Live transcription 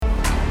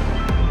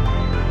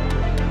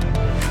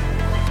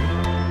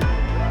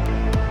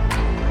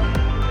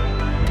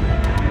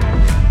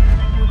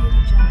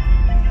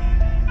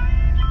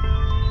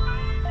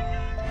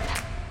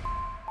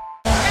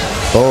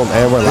Boom,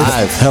 and we're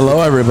live. Hello,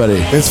 everybody.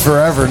 It's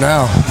forever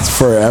now. It's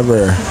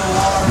forever.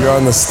 You're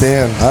on the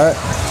stand. All right.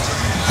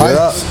 Hi.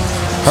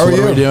 How are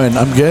you? What are we doing?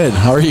 I'm good.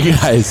 How are you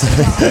guys?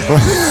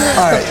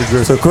 All right.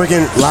 So,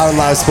 Quicken Loud and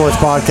Live Sports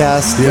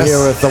Podcast. We're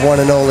here with the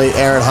one and only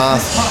Aaron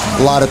Hoff.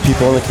 A lot of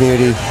people in the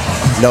community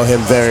know him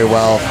very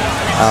well.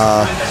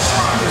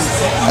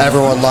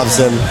 Everyone loves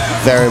him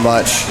very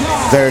much.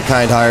 Very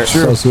kind heart.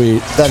 So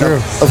sweet.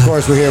 Then, of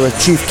course, we're here with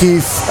Chief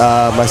Keef,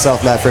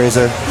 myself, Matt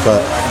Fraser.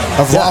 But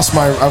I've lost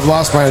my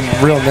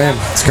real name.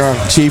 It's gone.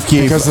 Chief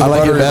Keef. Because of I the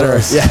like it buttery better.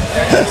 roast. yeah.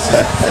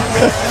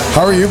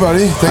 How are you,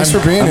 buddy? Thanks for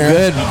being here.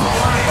 Good.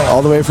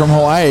 All the way from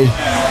Hawaii.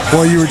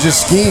 Well, you were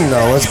just skiing,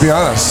 though. Let's be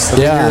honest. I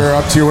mean, Yeah. you were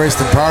up to your waist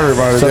in powder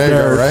about a So day ago,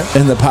 there right?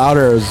 in the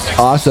powder, it was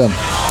awesome.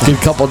 Did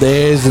a couple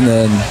days and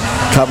then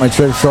cut my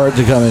trip short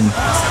to come and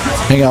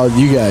hang out with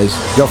you guys.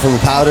 Go from the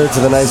powder to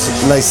the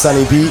nice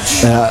sunny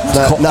beach. Yeah,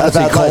 it's Not a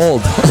bad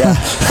cold. Yeah.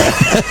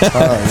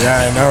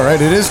 Yeah, I know,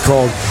 right? It is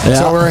cold. Yeah.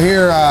 So we're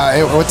here.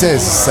 What day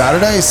is it?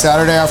 Saturday?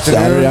 Saturday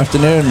afternoon. Saturday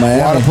afternoon,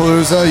 Miami.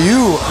 Wadapalooza.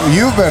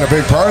 You've been a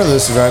big part of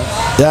this event.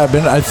 Yeah,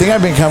 I think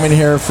I've been coming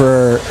here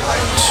for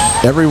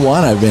every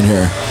one. I've been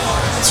here.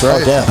 That's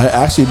right. damn. I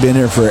actually been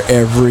here for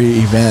every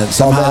event. Oh,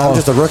 Somehow, man, I'm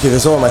just a rookie.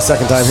 This is only my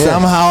second time here.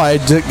 somehow I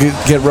did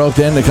get roped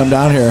in to come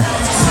down here.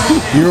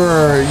 You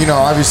were,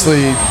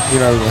 obviously,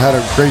 had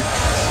a great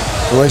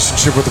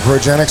relationship with the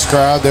Progenics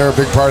crowd. They were a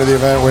big part of the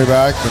event way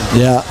back.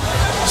 And Yeah,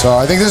 so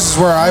I think this is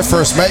where I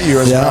first met you,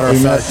 as a matter we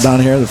of met fact.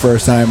 down here the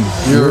first time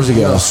You were, years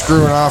ago.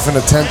 screwing off in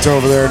a tent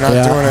over there, not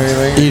doing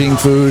anything. Eating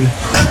food,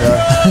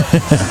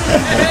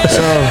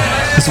 So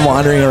just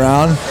wandering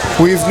around.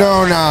 we've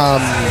known, I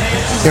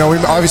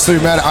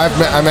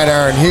met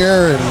Aaron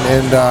here,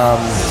 and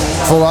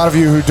for a lot of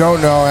you who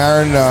don't know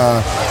Aaron,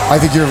 I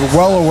think you're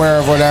well aware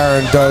of what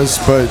Aaron does,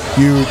 but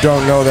you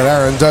don't know that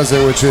Aaron does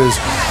it, which is,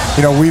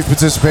 we've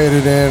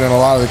participated in, and a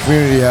lot of the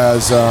community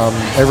has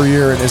every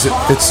year. And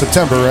it's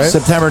September, right?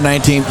 September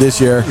 19th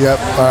this year. Yep.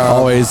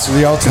 Always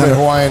the Ultimate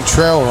Hawaiian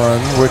Trail Run,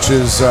 which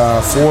is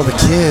for the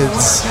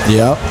kids.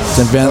 Yep. It's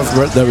an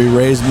event that we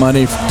raise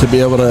money to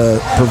be able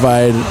to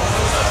provide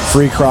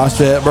free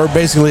CrossFit, or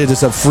basically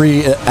just a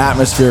free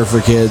atmosphere for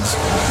kids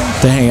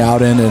to hang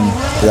out in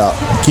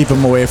and keep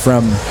them away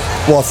from.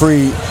 Well, a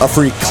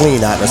free,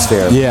 clean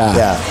atmosphere.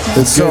 Yeah.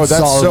 That's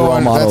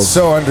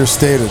so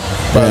understated,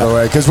 by the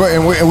way. Because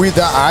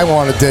I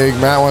want to dig.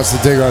 Matt wants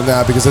to dig on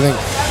that because I think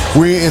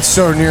it's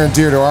so near and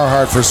dear to our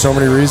heart for so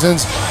many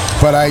reasons.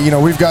 But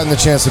we've gotten the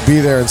chance to be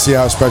there and see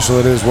how special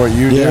it is what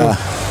you do,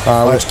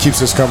 which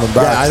keeps us coming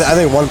back. Yeah, I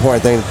think one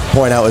thing to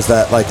point out is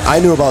that I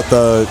knew about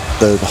the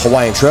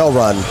Hawaiian Trail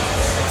Run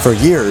for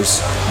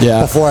years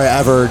before I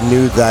ever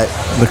knew that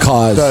the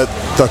cause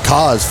the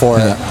cause for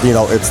it.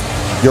 It's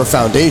your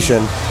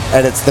foundation,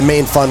 and it's the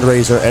main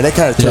fundraiser, and it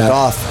kind of took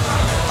off.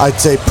 I'd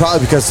say probably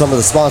because some of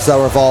the sponsors that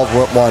were involved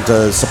want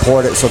to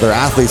support it, so their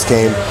athletes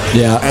came.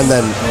 Yeah. And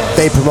then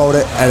they promote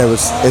it, and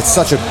it's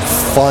such a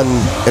fun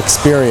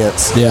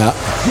experience. Yeah.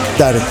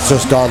 That it's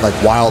just gone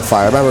like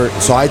wildfire. I remember,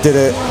 so I did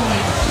it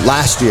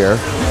last year.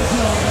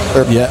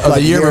 The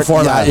year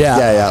before that.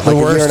 Yeah. The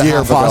worst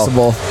year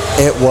possible.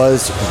 It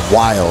was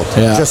wild.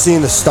 Yeah. Just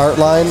seeing the start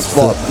line.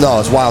 Well, no,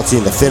 it's wild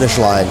seeing the finish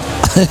line.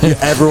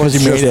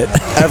 Everyone's made it.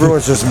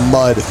 Everyone's just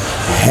mud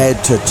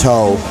head to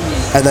toe,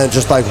 and then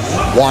just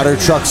water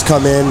trucks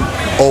come in,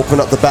 open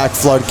up the back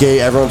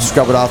floodgate. Everyone's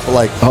scrubbing off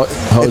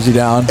hose you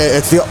down.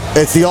 It's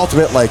the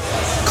ultimate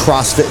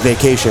CrossFit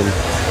vacation.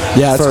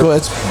 Yeah, it's cool.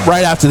 It's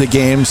right after the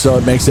game, so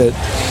it makes it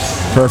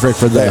perfect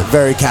for the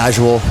very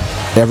casual.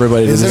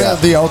 Everybody. Isn't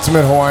it the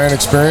ultimate Hawaiian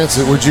experience?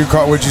 Would you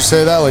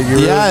say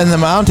that? In the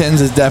mountains,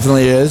 it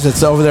definitely is.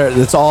 It's over there.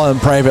 It's all in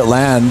private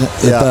land.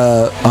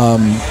 The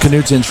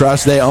Knutson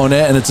Trust, they own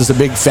it, and it's just a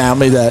big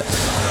family that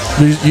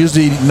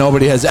usually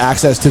nobody has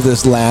access to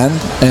this land,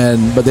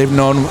 but they've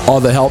known all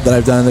the help that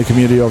I've done in the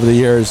community over the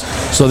years,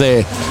 so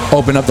they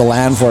open up the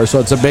land for us. So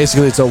it's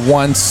a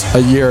once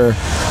a year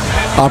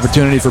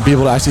opportunity for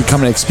people to actually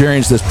come and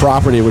experience this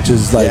property, which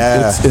is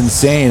it's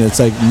insane. It's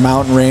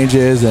mountain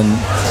ranges and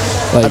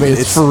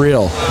it's for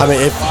real.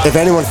 If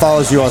anyone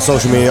follows you on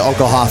social media,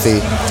 Uncle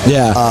Hoffy.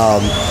 Yeah.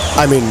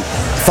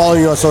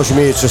 Following you on social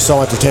media is just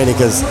so entertaining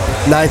because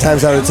 9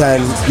 times out of 10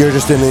 you're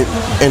just in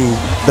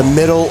the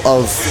middle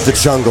of the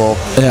jungle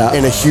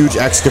in a huge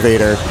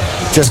excavator,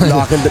 just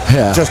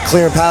just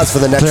clearing paths for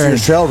the next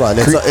year's trail run.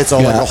 It's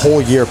a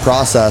whole year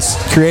process.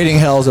 Creating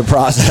hell is a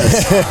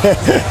process,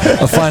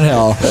 a fun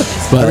hell.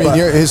 But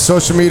his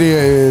social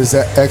media is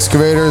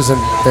excavators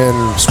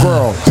and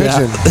squirrel,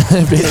 pigeon.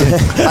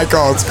 I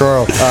call it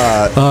squirrel.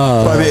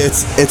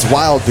 It's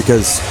wild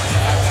because.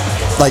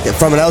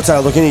 From an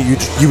outsider looking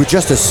at you would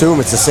just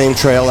assume it's the same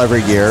trail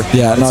every year.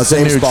 Yeah, it's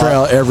a new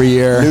trail every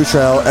year. New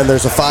trail, and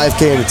there's a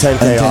 5K and a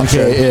 10K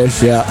option.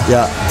 10K-ish,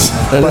 yeah.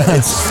 But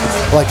it's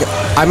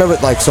I remember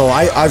so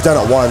I've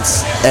done it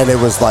once, and it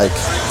was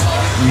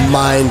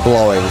mind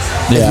blowing.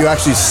 If you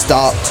actually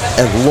stopped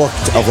and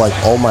looked of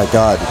oh my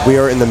god, we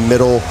are in the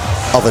middle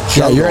of a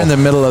jungle. Yeah, you're in the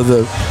middle of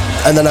the.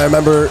 And then I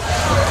remember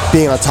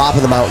being on top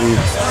of the mountain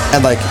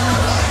and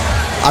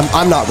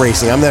I'm not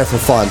racing. I'm there for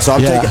fun. So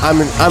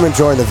I'm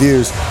enjoying the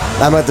views.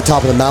 I'm at the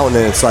top of the mountain,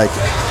 and it's like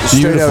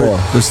beautiful.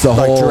 It's the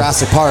like whole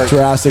Jurassic Park.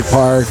 Jurassic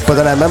Park. But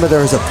then I remember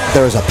there was a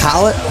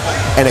pallet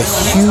and a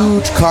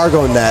huge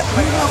cargo net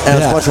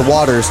and a bunch of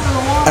waters.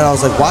 And I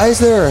was like, why is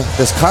there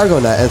this cargo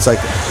net? And it's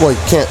like, well, you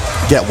can't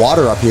get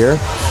water up here.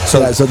 So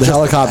the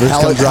helicopters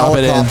come drop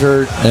it in.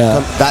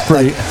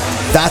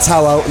 That's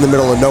how out in the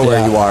middle of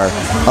nowhere you are.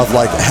 Of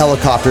like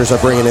helicopters are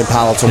bringing in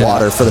pallets of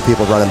water for the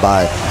people running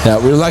by. Yeah,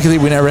 luckily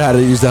we never had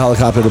to use the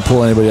helicopter to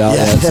pull anybody out.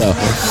 Yeah.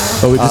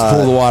 But we just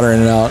pull the water in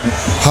and out.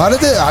 How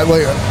did it? I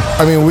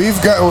mean,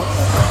 we've got.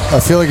 I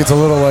feel like it's a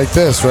little like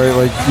this, right?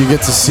 Like you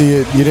get to see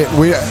it.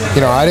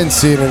 I didn't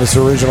see it in its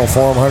original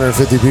form,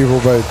 150 people,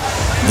 but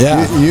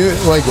you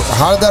like,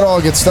 how did that all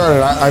get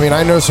started? I mean,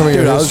 I know some of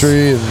your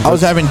history. I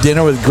was having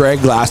dinner with Greg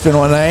Glassman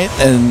one night,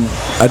 and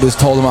I just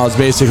told him I was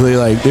basically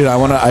like, dude,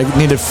 I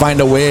need to find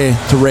a way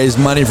to raise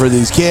money for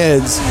these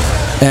kids.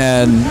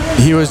 And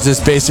he was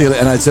just basically,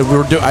 and I said,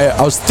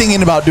 I was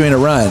thinking about doing a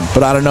run,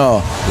 but I don't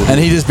know. And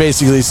he just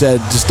basically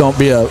said, just don't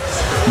be a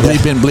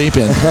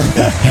bleeping.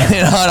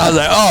 And I was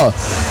like, oh,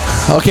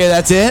 okay,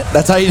 that's it?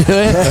 That's how you do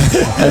it?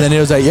 And then he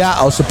was like, yeah,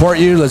 I'll support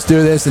you. Let's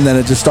do this. And then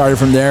it just started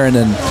from there. And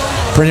then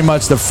pretty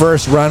much the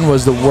first run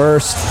was the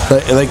worst.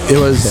 Like it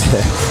was,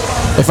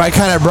 if I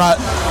kind of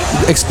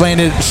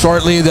explained it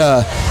shortly,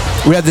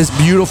 we had this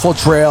beautiful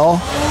trail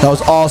that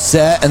was all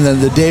set. And then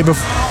the day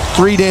before,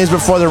 3 days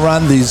before the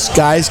run, these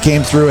guys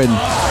came through and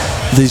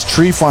these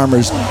tree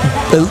farmers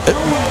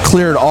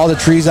cleared all the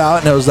trees out,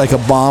 and it was like a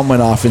bomb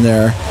went off in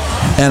there.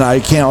 And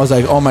I was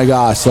like, oh my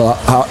gosh, so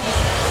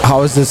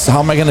how is this? How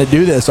am I going to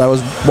do this? So I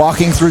was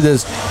walking through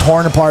this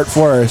torn apart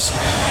forest,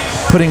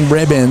 putting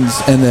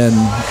ribbons, and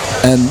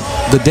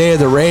the day of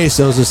the race,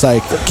 it was just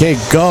like, okay,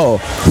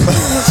 go.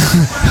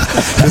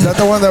 Is that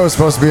the one that was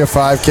supposed to be a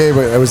 5K,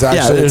 but it was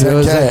actually a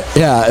 10K?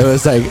 It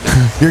was like,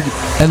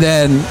 and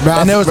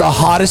it was the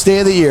hottest day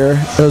of the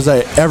year. It was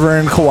like ever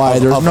in Kauai.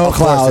 There was no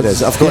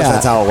clouds. Of course,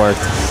 that's how it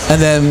worked.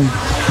 And then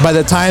by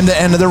the time the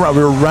end of the run,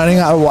 we were running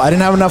out of water. I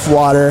didn't have enough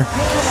water.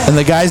 And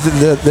the guys,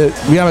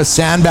 we have a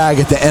sandbag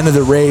at the end of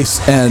the race,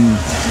 and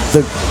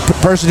the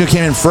person who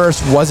came in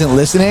first wasn't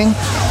listening,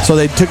 so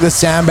they took the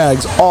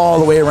sandbags all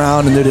the way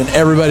around, and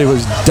everybody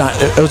was done.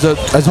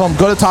 I told them,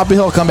 go to the top of the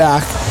hill, come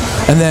back,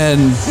 and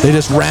then they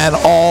just ran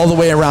all the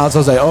way around. So I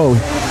was like, oh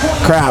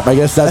crap, I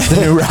guess that's the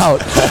new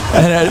route.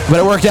 But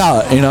it worked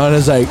out, and it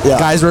was like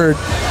guys were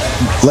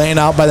laying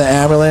out by the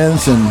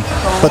ambulance,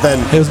 but then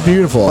it was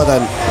beautiful. But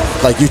then,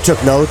 like, you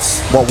took notes.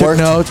 What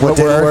worked? What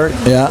didn't work?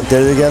 Yeah.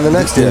 Did it again the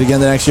next year. Did it again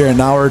the next year, and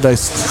now we're like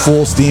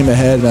full steam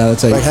ahead, man.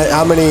 It's like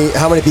how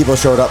many people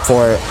showed up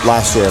for it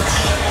last year?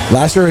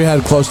 Last year we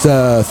had close to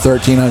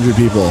 1,300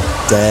 people.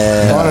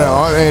 Damn.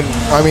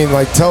 I mean,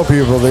 like, tell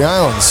people the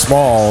island's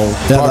small.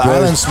 Yeah, the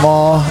island's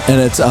small,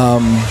 and it's I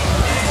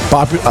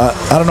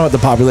don't know what the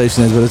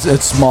population is, but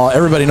it's small.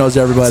 Everybody knows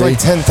everybody. It's like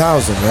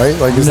 10,000, right?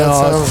 Like, it's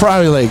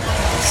probably like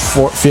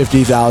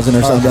 50,000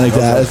 or something like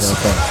that.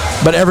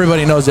 But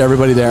everybody knows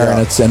everybody there,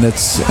 and it's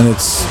that's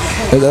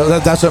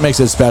what makes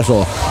it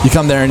special. You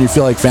come there and you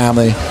feel like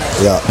family,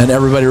 and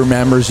everybody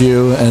remembers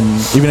you. And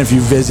even if you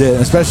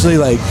visit, especially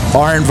like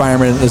our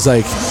environment is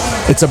like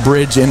it's a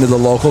bridge into the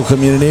local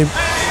community,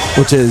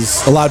 which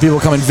is a lot of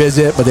people come and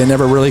visit, but they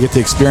never really get to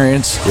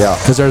experience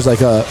because there's like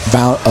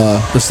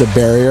just a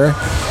barrier.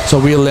 So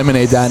we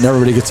eliminate that, and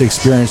everybody gets to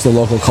experience the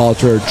local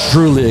culture,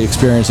 truly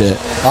experience it.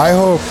 I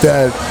hope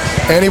that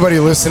anybody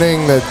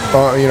listening that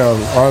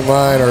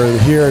online or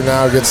here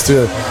now gets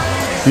to.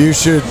 You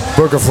should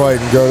book a flight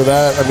and go to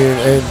that. I mean,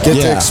 and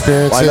get to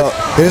experience it.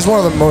 It is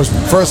one of the most.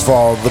 First of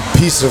all, the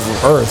piece of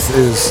Earth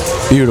is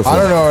beautiful. I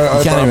don't know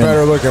a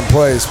better looking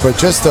place, but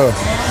just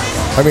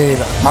I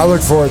mean, I look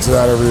forward to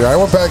that every year. I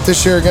went back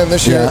this year, and and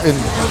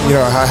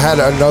I had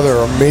another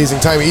amazing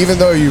time. Even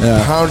though you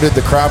pounded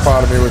the crap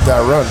out of me with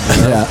that run.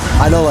 Yeah,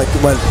 I know. Like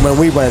when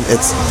we went,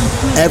 it's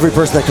every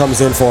person that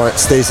comes in for it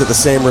stays at the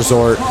same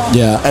resort.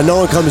 Yeah, and no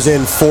one comes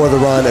in for the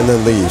run and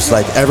then leaves.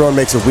 Like everyone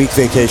makes a week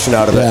vacation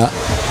out of it.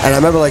 And I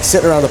remember like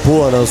sitting around the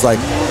pool, and I was like,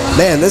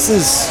 man, this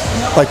is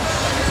like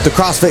the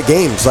CrossFit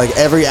Games. Like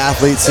every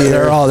athlete's here,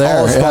 they're all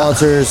there, all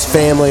sponsors,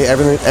 family,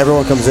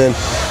 everyone comes in.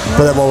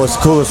 But then what was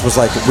coolest was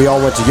like we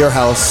all went to your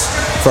house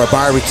for a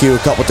barbecue a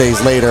couple days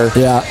later.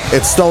 Yeah,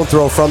 it's stone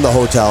throw from the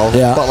hotel.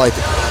 Yeah, but like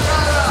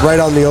right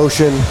on the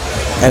ocean.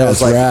 And it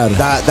was like rad.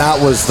 that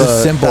was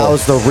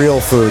the real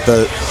food.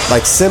 The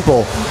like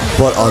simple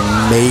but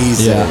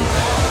amazing.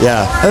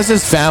 Yeah, that's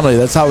just family.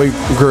 That's how we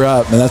grew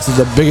up, and that's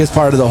the biggest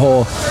part of the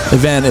whole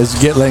event is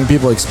letting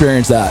people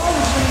experience that.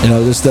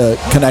 Just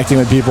connecting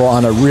with people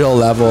on a real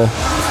level,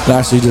 and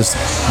actually just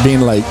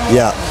being like,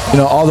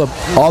 all the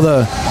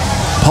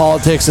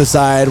politics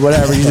aside,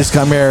 whatever. You just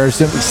come here,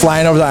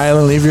 flying over the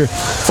island.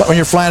 When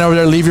you're flying over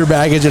there, leave your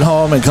baggage at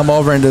home and come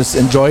over and just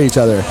enjoy each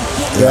other.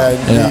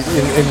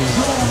 And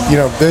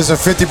there's a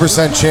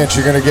 50% chance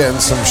you're going to get in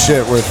some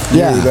shit with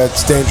you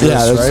that's dangerous.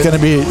 Yeah, it's going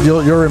to be.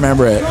 You'll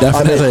remember it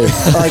definitely.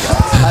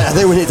 I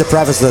think we need to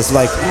preface this.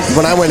 Like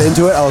when I went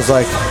into it, I was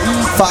like,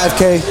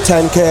 5K,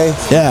 10K.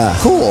 Yeah,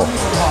 cool.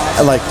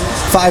 And like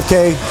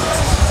 5K,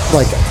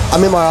 like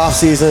I'm in my off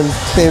season,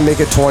 maybe make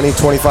it 20,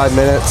 25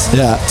 minutes.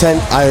 Yeah. 10.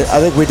 I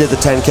think we did the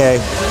 10K.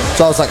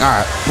 So I was like, all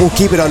right, we'll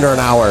keep it under an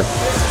hour.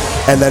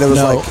 And then it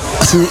was like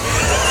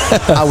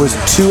I was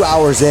 2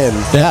 hours in.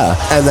 Yeah.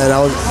 And then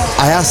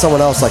I asked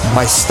someone else, like,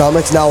 my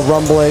stomach's now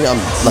rumbling. I'm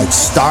like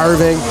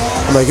starving.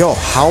 I'm like, yo,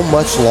 how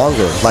much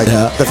longer? Like,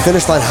 the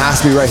finish line has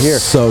to be right here.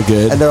 So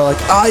good. And they're like,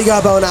 oh, you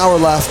got about an hour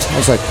left. I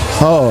was like,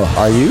 oh,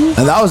 are you?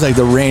 And that was like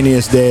the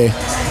rainiest day.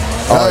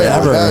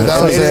 Ever.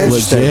 That was a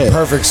legit.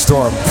 Perfect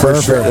storm.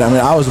 Perfect. Sure. I mean,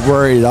 I was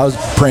worried. I was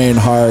praying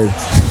hard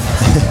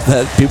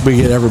that people would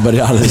get everybody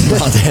out of this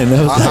mountain.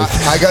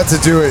 I got to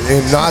do it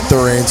in not the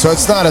rain, so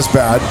it's not as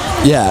bad.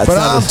 Yeah. But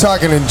I'm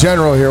talking in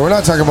general here. We're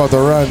not talking about the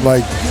run.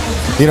 Like,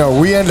 you know,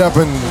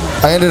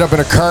 I ended up in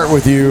a cart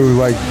with you.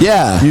 Like,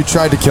 you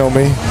tried to kill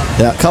me.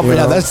 Yeah,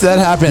 that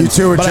happened. You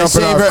two were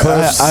jumping off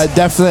cliffs. I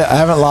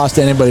haven't lost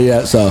anybody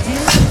yet, so.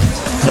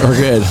 We're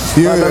good.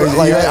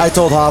 I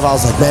told Hav, I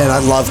was like, man, I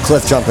love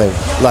cliff jumping.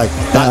 Like,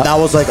 that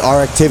was like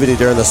our activity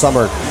during the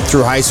summer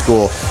through high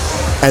school.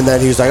 And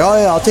then he was like,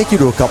 oh yeah, I'll take you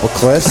to a couple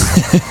cliffs.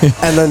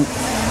 And then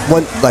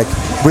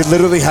we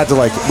literally had to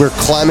we're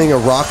climbing a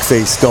rock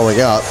face going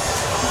up.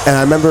 And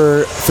I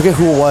remember, I forget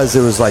who it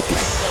was like,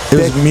 it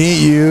was me,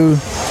 you,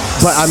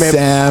 but I mean,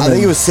 Sam, I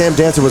think it was Sam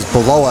Dancer was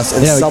below us,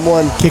 and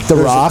someone kicked the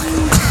rock.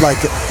 Like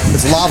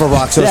it's lava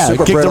rock, so it's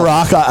super kicked brittle. the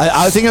rock.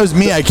 I think it was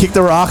me. I kicked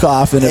the rock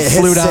off, and it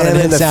flew down and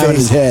hit Sam in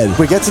his head.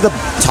 We get to the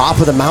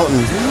top of the mountain,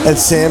 and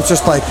Sam's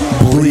just like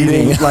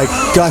bleeding, like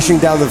gushing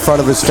down the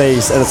front of his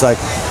face, and it's like,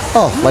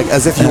 oh, like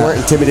as if you weren't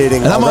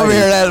intimidating. And I'm over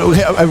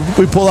here.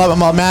 We pull up.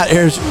 I'm all, Matt,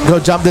 here, go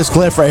jump this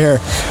cliff right here.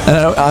 And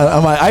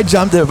I'm like, I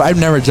jumped it. I've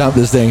never jumped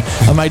this thing.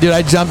 I'm like, dude,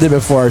 I jumped it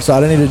before, so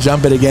I don't need to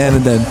jump it again.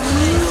 And then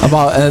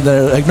and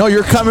they're like, no,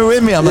 you're coming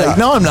with me. I'm like,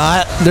 no, I'm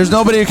not. There's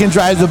nobody who can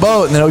drive the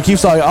boat. And then it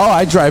keeps talking,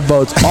 I drive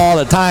boats all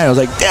the time. I was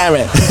like, damn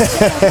it.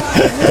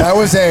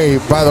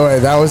 By the way,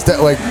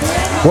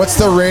 what's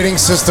the rating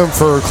system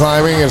for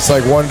climbing? It's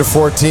like 1 to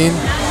 14.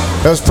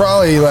 It was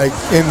probably like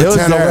in the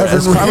 10 or 11 It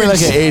was probably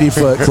like an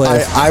 80-foot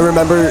cliff. I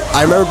remember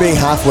being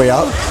halfway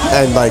up,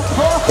 and like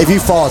if you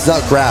fall, it's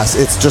not grass,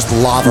 it's just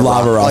lava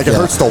rock. Like it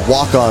hurts to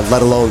walk on,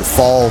 let alone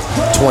fall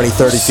 20,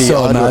 30 feet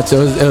so under. Nuts. It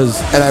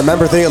was. And I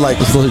remember thinking like,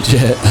 it's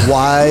legit.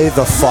 Why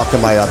the fuck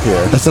am I up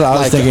here? That's what I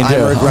was thinking too.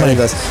 I'm regretting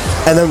this.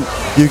 And then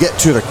you get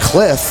to the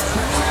cliff,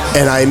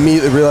 and I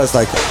immediately realized,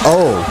 like,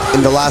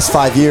 in the last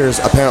 5 years,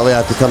 apparently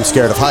I've become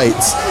scared of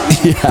heights.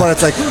 Yeah. But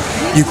it's like,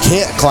 you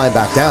can't climb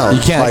back down.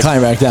 You can't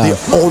climb back down. The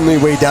only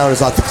way down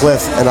is off the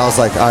cliff. And I was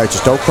like, all right,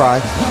 just don't cry.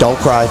 Don't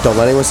cry. Don't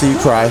let anyone see you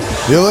cry.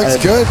 You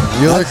look good.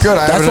 You look good.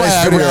 That's why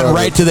I ran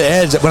right to the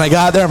edge. When I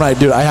got there, I'm like,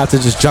 dude, I have to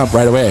just jump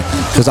right away.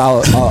 Because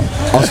I'll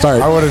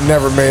start. I would have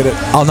never made it.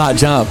 I'll not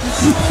jump.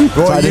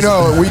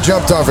 Well, we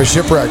jumped off of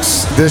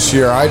shipwrecks this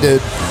year. I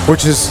did,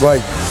 which is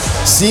like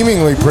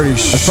seemingly pretty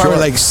short. Probably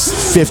like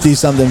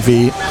 50-something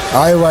feet.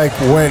 I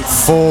went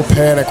full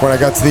panic when I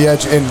got to the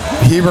edge, and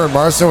Heber and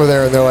Marston were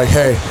there, and they're like,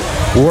 hey,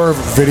 we're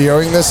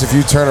videoing this. If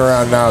you turn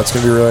around now, it's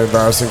going to be really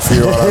embarrassing for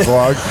you on our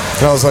vlog.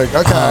 And I was like,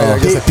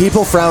 okay.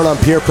 People frown on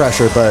peer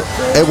pressure, but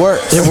it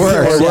works. It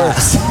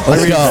works.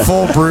 Let's go.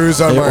 Full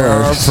bruise on my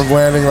arm from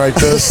landing like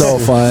this. So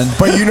fun.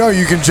 But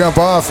you can jump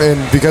off,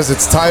 and because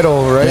it's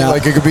tidal, right? Yeah.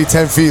 Like it could be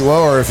 10 feet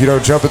lower if you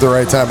don't jump at the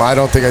right time. I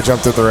don't think I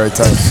jumped at the right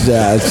time.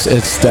 Yeah, it's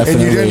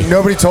definitely. And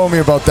nobody told me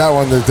about that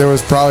one, that there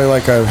was probably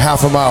like a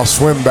half a mile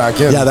swim back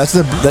in. Yeah, that's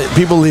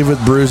people leave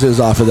with bruises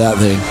off of that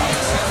thing.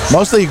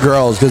 Mostly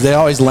girls, because they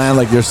always land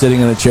like they're sitting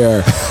in a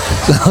chair.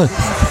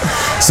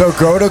 So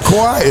go to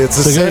Kauai. It's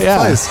a safe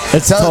place.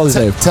 It's totally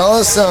safe. Tell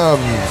us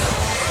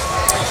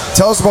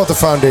about the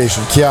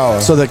foundation,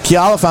 Keala. So the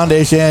Keala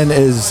Foundation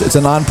it's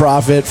a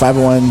nonprofit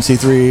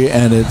 501c3,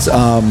 and it's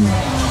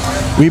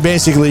we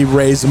basically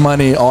raise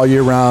money all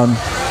year round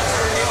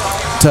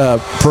to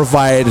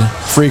provide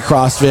free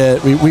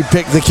CrossFit. We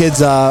pick the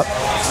kids up,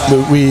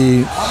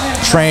 we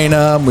train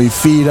them, we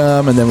feed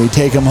them, and then we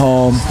take them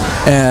home.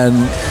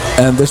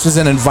 And this is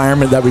an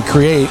environment that we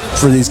create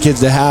for these kids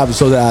to have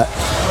so that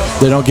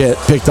they don't get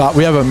picked off.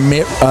 We have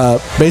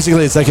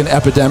basically it's like an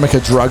epidemic,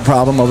 a drug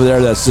problem over there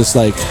that's just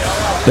like,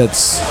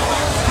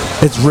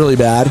 it's really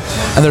bad.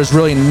 And there's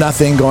really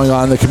nothing going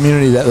on in the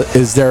community that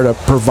is there to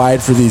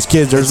provide for these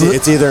kids.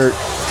 It's either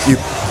you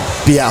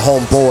be at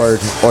home bored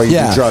or you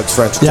do drugs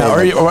for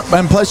entertainment. Yeah,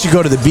 and plus you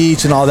go to the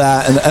beach and all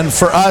that. And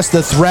for us,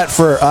 the threat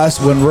for us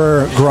when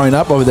we're growing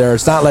up over there,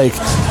 it's not like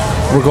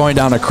we're going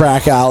down a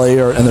crack alley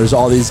and there's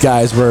all these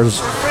guys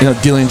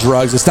dealing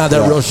drugs. It's not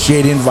that real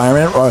shady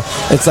environment. Or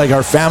it's like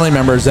our family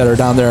members that are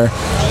down there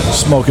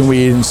smoking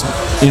weed and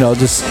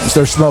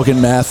they're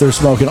smoking meth, they're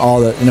smoking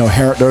all the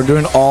hair, they're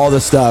doing all the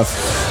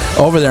stuff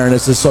over there, and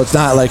so it's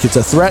not like it's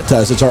a threat to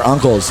us. It's our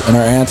uncles and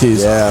our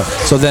aunties. Yeah.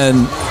 So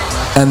then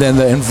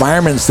the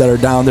environments that are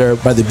down there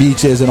by the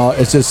beaches and all,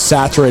 it's just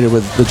saturated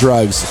with the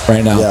drugs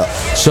right now. Yeah.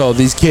 So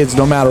these kids,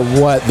 no matter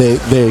what, they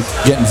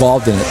get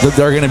involved in it.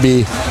 They're going to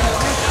be.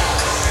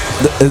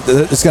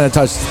 It's going to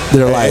touch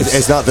their lives.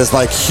 It's not this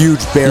like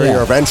huge barrier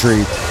of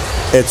entry.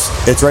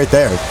 it's right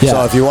there. Yeah.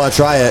 So if you want to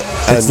try it,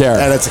 it's there,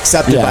 and it's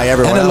accepted by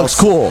everyone else. And it looks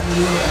cool.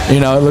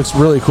 It looks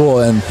really cool.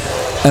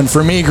 And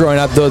for me, growing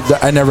up,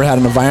 I never had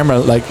an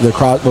environment like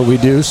what we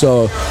do.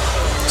 So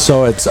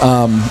it's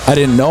I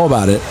didn't know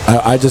about it.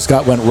 I just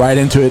went right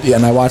into it,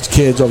 and I watched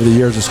kids over the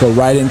years just go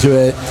right into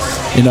it,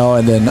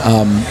 And then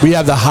we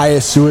have the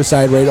highest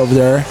suicide rate over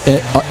there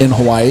in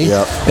Hawaii,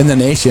 in the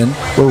nation.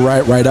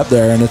 We're right up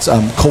there, and it's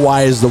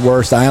Kauai is the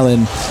worst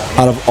island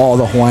out of all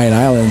the Hawaiian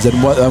islands.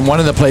 And one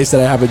of the places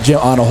that I have a gym,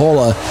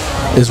 Anahola,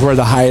 is where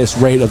the highest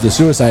rate of the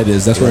suicide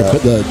is. That's where I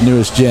put the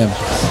newest gym,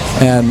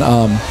 and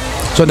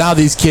so now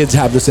these kids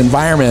have this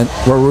environment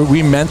where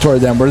we mentor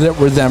them.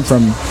 We're them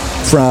from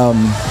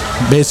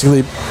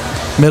basically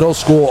middle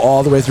school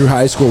all the way through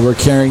high school. We're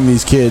carrying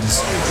these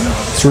kids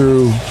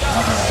through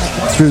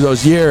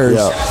those years,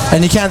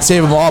 and you can't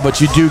save them all,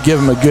 but you do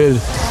give them a good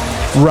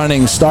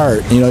running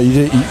start. You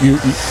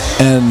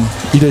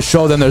just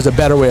show them there's a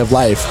better way of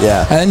life.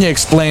 And then you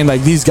explain,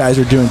 like, these guys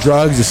are doing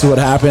drugs. This is what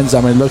happens.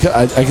 I mean, look,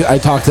 I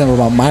talk to them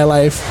about my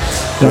life.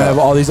 I have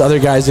all these other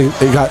guys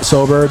that got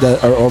sober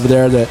that are over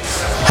there that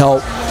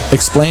help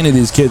explain to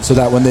these kids so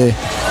that when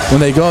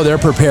they go, they're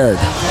prepared.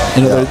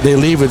 They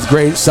leave with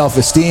great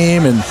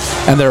self-esteem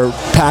and they're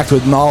packed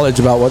with knowledge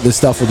about what this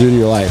stuff will do to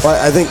your life. Well,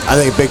 I think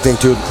a big thing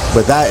too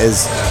with that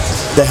is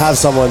they have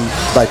someone,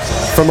 like,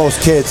 for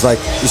most kids, like,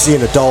 you see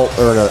an adult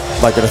or an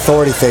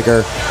authority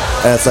figure,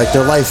 and it's like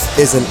their life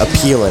isn't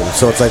appealing.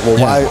 So it's like, well,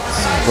 why?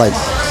 Like,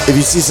 if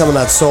you see someone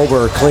that's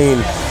sober or clean,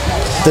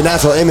 the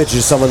natural image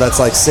is someone that's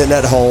like sitting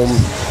at home,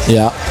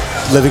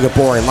 living a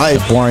boring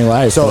life.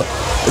 So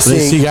they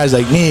see guys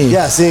like me,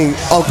 seeing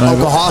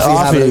Uncle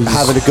Hoffy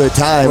having a good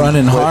time,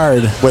 running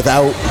hard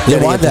without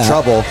getting into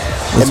trouble,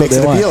 it makes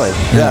it appealing.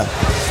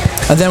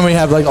 And then we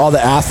have, like, all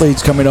the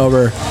athletes coming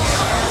over.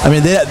 I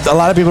mean, a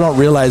lot of people don't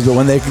realize, but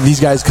when these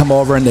guys come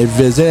over and they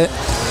visit,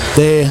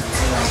 they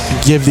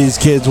give these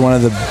kids one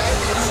of the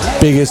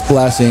biggest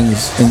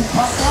blessings. And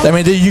I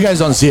mean, you guys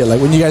don't see it. Like,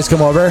 when you guys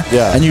come over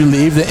and you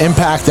leave, the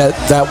impact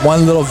that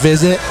one little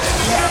visit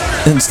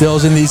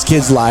instills in these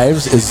kids'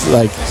 lives is,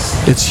 like,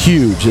 it's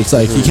huge. It's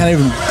like you can't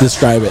even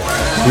describe it.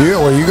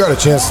 You got a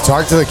chance to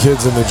talk to the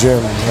kids in the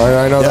gym.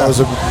 I know that was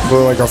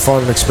a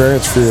fun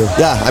experience for you.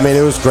 Yeah, I mean,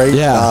 it was great.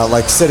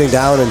 Like, sitting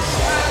down and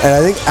I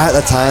think at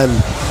the time,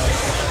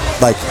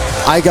 like,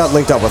 I got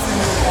linked up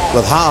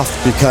with Hoff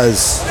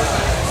because,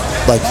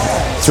 like,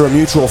 through a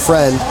mutual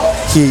friend,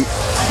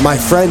 my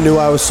friend knew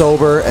I was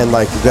sober and,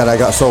 like, that I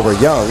got sober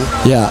young.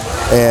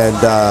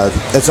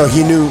 And so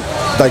he knew,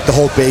 like, the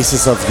whole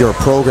basis of your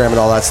program and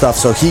all that stuff.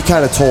 So he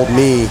kind of told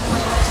me,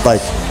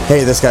 like,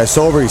 hey, this guy's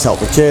sober, he's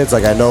helping kids.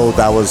 Like, I know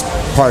that was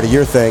part of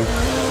your thing.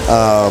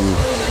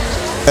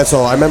 And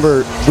so I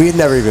remember we had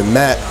never even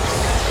met.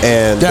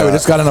 And we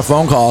just got on a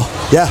phone call.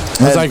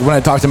 It was like when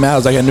I talked to Matt, I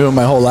was like, I knew him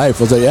my whole life.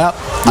 I was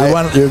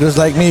like, you're just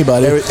like me,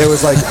 buddy. It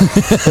was like,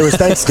 it was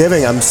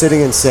Thanksgiving. I'm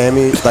sitting in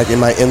Sammy, like, in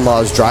my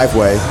in-laws'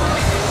 driveway,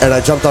 and I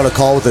jumped on a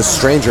call with this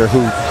stranger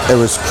it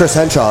was Chris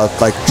Henshaw,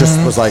 like,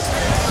 just was like,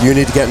 you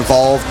need to get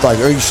involved, like,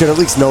 or you should at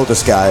least know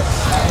this guy.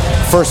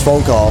 First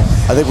phone call,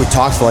 I think we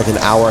talked for like an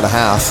hour and a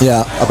half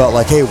about,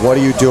 like, hey, what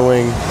are you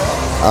doing?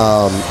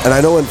 And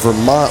I know in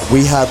Vermont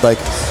we had, like,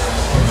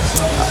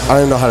 I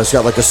don't know how to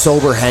describe, like, a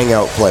sober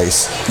hangout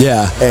place.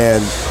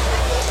 And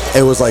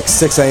it was like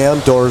 6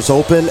 a.m., doors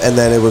open, and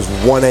then it was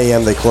 1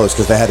 a.m. they closed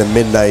because they had a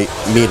midnight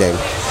meeting.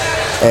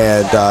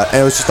 And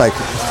it was just like,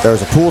 there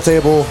was a pool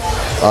table,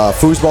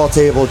 foosball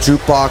table,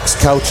 jukebox,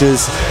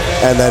 couches,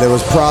 and then it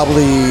was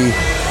probably,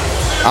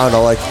 I don't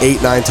know, like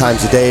 8-9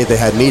 times a day they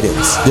had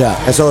meetings.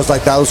 And so it was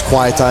like, that was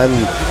quiet time.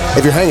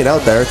 If you're hanging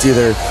out there, it's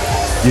either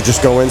you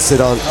just go in,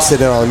 sit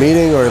in on a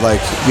meeting, or,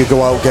 like, you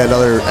go out, get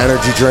another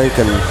energy drink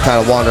and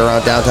kind of wander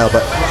around downtown.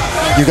 But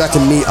you got to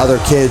meet other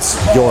kids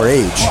your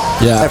age.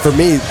 And for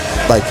me,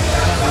 like,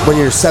 when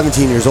you're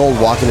 17 years old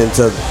walking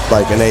into,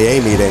 like, an AA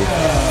meeting,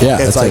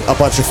 it's like a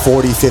bunch of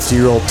 40,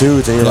 50-year-old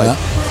dudes, and you're like,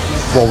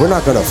 well, we're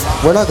not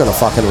gonna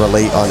fucking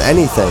relate on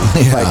anything.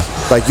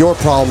 Like your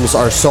problems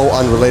are so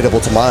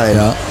unrelatable to mine.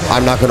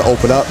 I'm not gonna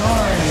open up.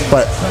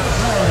 But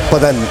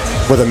then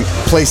with a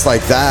place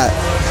like that,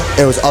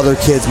 it was other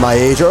kids my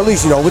age, or at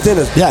least, within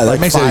a that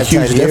makes a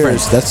huge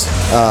difference. That's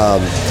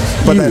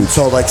but then,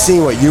 so, like,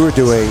 seeing what you were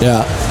doing.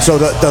 So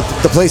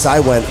the place I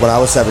went when I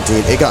was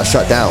 17, it got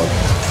shut down.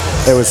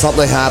 It was something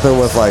that happened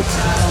with, like,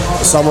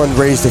 someone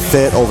raised a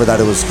fit over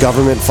that it was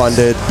government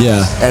funded.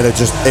 And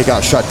it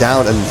got shut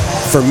down. And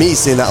for me,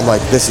 seeing that, I'm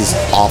like, this is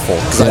awful,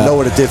 because I know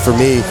what it did for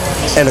me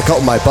and a couple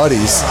of my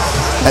buddies.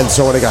 And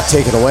so when it got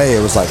taken away,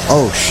 it was like,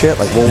 oh shit,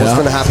 like, well, what's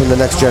going to happen to the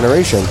next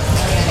generation?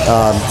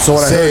 So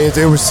when I heard,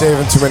 it was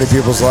saving too many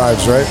people's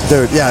lives, right,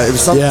 dude? It was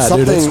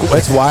something. Dude,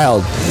 it's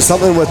wild.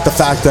 Something with the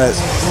fact that,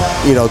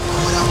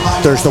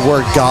 there's the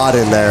word God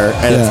in there,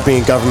 and it's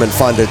being government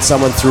funded.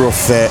 Someone threw a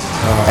fit,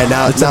 and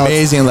now it's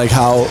amazing, like,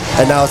 how.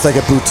 And now it's like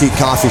a boutique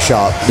coffee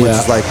shop, which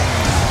is like,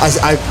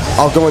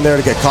 I'll go in there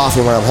to get coffee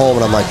when I'm home,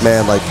 and I'm like,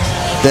 man, like,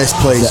 this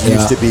place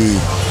used to be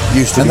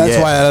used to and be. And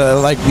that's why I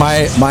like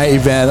my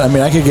event. I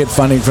mean, I could get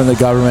funding from the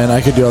government.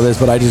 I could do all this,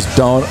 but I just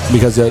don't,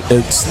 because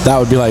that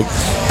would be like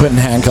putting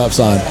handcuffs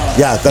on.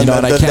 Yeah, then,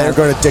 they're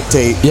going to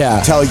dictate,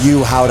 tell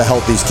you how to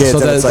help these kids.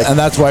 So and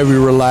that's why we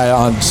rely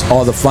on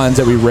all the funds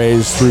that we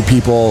raise through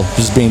people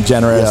just being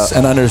generous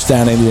and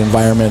understanding the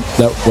environment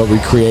that what we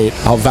create,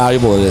 how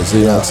valuable it is.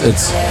 You know,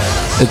 it's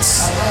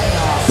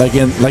like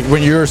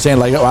when you were saying,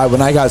 like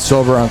when I got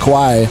sober on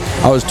Kauai,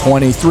 I was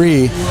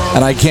 23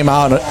 and I came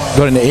out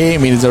going to AA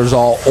meetings. There was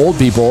all old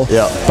people,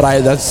 but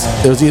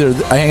it was either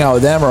I hang out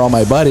with them or all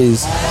my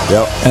buddies,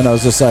 and I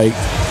was just like,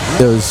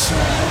 it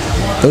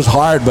was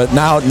hard. But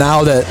now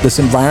that this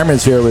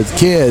environment's here with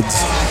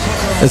kids,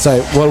 it's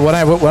like, well, when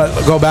I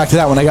go back to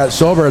that, when I got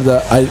sober,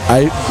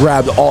 I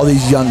grabbed all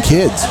these young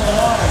kids.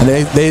 And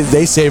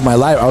they saved my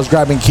life. I was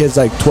grabbing kids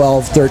like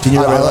 12, 13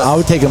 years old. I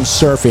would take them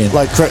surfing.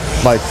 Like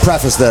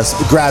preface this,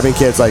 grabbing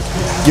kids like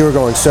you were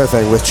going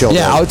surfing with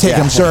children. Yeah, I would take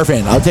them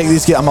surfing. I would take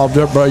these kids. I'm all,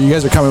 bro, you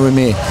guys are coming with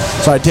me.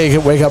 So I'd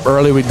wake up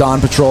early, we'd dawn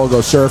patrol,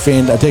 go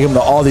surfing. I'd take them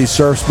to all these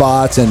surf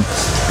spots and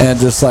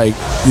just like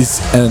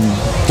these, and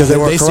because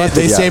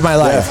they saved my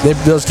life. Yeah.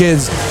 Those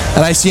kids,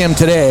 and I see them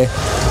today,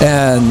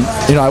 and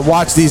you know, I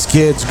watch these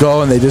kids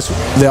go, and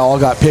they all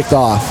got picked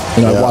off.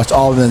 You know, I watched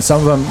all of them, and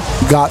some of them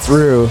got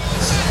through.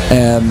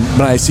 And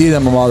when I see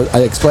them,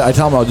 I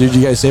tell them, dude,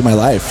 you guys saved my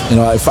life. You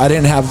know, if I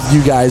didn't have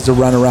you guys to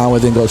run around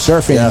with and go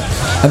surfing,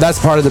 and that's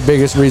part of the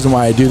biggest reason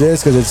why I do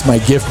this, because it's my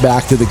gift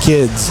back to the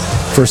kids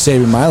for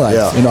saving my life.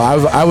 Yeah. You know,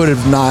 I would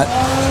have not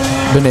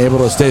been able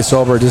to stay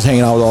sober just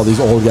hanging out with all these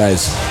old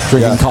guys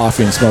drinking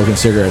coffee and smoking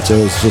cigarettes.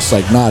 It was just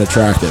like not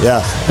attractive.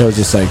 Yeah, it was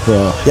just like,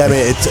 bro. Yeah, I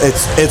mean,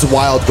 it's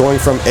wild going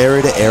from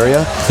area to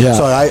area. Yeah.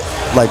 So I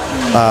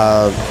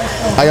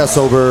got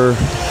sober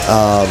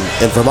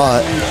in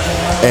Vermont.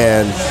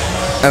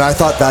 And I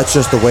thought that's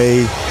just the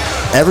way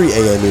every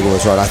AA meeting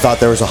was run. I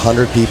thought there was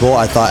 100 people.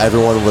 I thought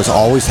everyone was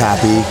always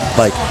happy.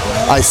 Like,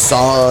 I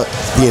saw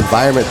the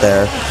environment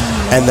there,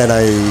 and then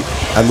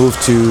I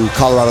moved to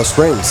Colorado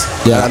Springs.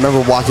 Yeah. And I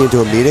remember walking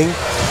into a meeting,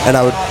 and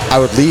I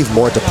would leave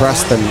more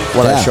depressed than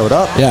when I showed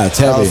up. Yeah, it's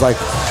heavy. And I was like,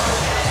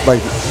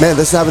 man,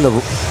 this is having the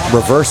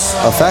reverse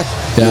effect.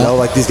 Yeah. You know,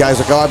 like these guys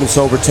are like, oh, I've been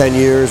sober 10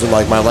 years and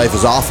like my life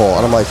is awful.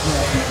 And I'm like,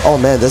 oh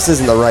man, this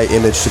isn't the right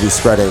image to be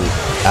spreading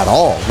at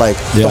all. Like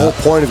the whole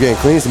point of getting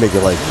clean is to make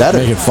your life better.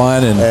 Make it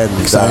fun and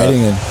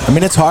exciting. And I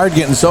mean, it's hard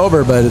getting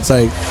sober, but it's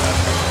like,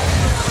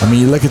 I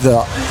mean, you look at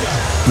the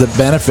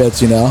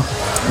benefits, you know.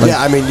 Like,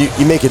 yeah, I mean,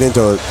 you make it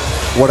into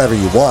whatever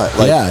you want.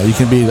 Like, yeah, you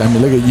can be. I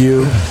mean, look at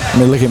you. I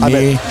mean, look at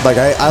me.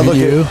 I look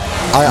you.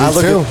 I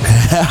look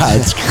at. Yeah,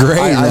 it's great.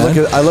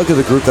 I look at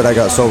the group that I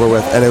got sober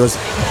with, and it was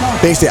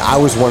basically I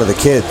was one of the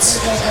kids.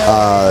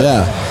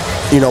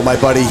 You know, my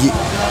buddy, he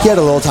had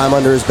a little time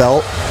under his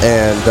belt,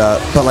 and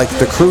but like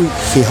the crew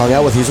he hung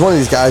out with, he's one of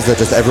these guys that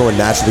just everyone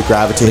naturally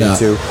gravitated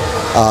to.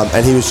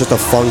 And he was just a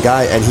fun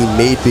guy, and he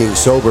made being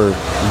sober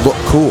look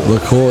cool.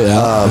 Look cool,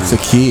 yeah. That's the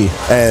key.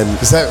 And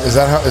is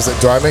that how?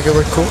 Do I make it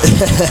look cool?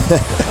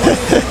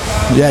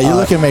 Yeah, you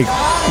look and make.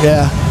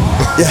 Yeah.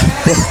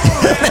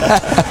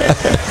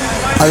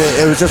 I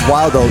mean, it was just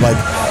wild though. Like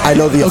I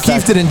know the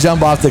O'Keefe didn't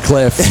jump off the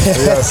cliff.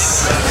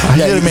 Yes. He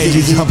should have made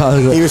you jump off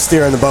the cliff. He was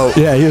steering the boat.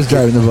 Yeah, he was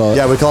driving the boat.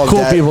 Yeah, we call him cool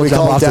Dad. People we jump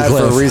call him off Dad the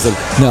cliff for a reason.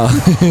 No.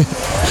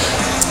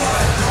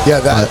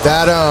 Yeah,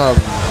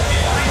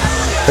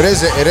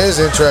 it is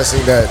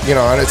interesting that, you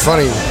know, and it's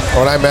funny,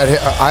 when I met him,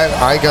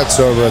 I got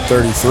sober at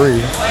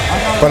 33,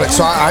 but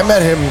so I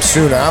met him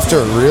soon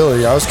after,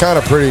 really. I was kind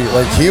of pretty,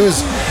 like, he's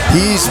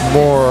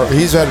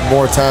had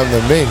more time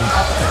than me,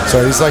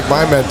 so he's like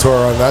my mentor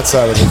on that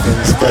side of the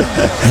things, but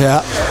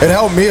yeah, it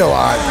helped me a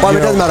lot. Well, it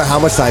doesn't matter how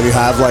much time you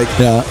have, like,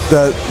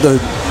 the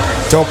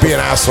don't be an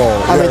asshole.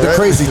 I mean, the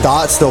crazy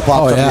thoughts still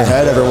pop up in your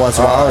head every once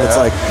in a while, and it's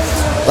like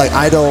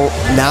I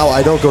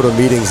don't go to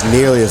meetings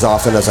nearly as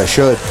often as I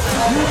should,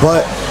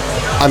 but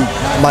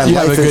you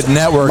have a good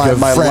network of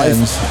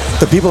friends.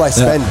 The people I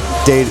spend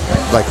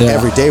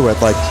every day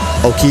with, like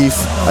O'Keefe,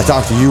 I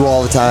talk to you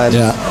all the time.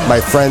 Yeah.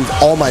 My friend,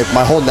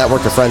 my whole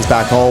network of friends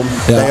back home,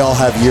 they all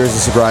have years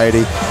of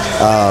sobriety.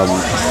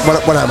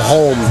 When I'm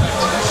home,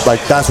 like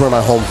that's where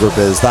my home group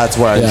is. That's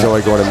where I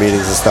enjoy going to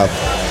meetings and stuff.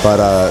 But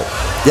I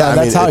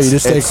that's how you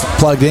just stay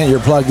plugged in. You're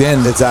plugged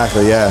in.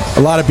 Exactly. Yeah.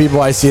 A lot of people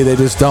I see, they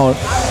just don't.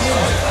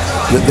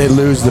 They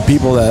lose the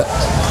people that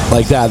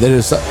like that. They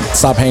just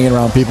stop hanging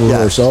around people who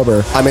are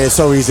sober. I mean, it's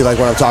so easy. Like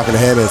when I'm talking to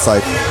him, it's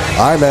like,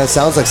 all right, man. It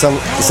sounds like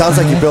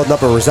you're building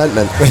up a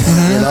resentment.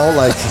 You know,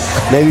 like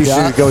maybe you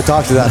should go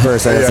talk to that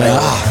person. It's like,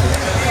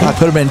 I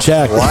put him in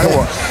check. Well, I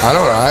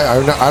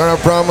don't have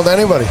a problem with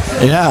anybody.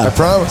 Yeah, I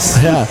promise.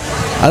 Yeah,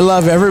 I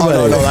love everybody.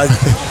 Oh, no,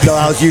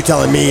 that was you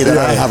telling me that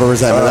I have a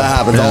resentment. That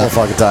happens all the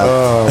fucking time.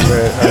 Oh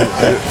man,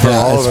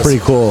 it's pretty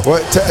cool.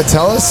 What?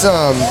 Tell us.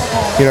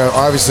 You know,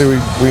 obviously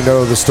we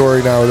know the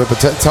story now, but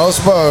tell us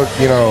about,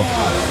 you know,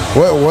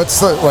 What's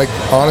the, like,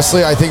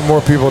 honestly, I think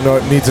more people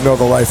need to know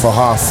the life of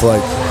Hoff.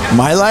 Like,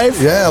 my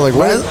life? Yeah, like,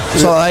 what?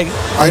 So, like,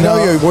 I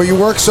know you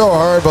work so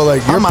hard, but,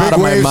 like, I'm out of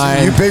my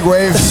mind. You big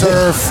wave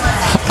surf.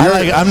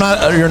 I'm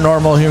not your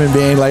normal human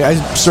being. Like, I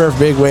surf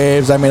big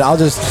waves. I mean, I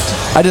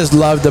just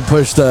love to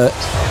push the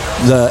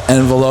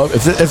envelope.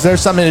 If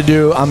there's something to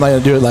do, I'm going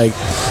to do it, like,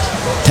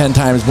 10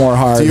 times more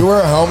hard. Do you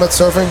wear a helmet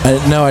surfing?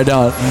 No, I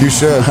don't. You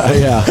should.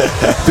 Yeah.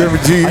 Dude,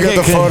 you got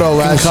the photo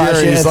last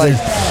year. He's like,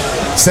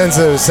 sends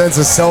a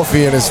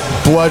selfie and his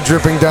blood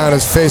dripping down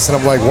his face, and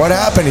I'm like, what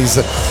happened? He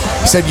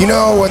said, you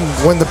know,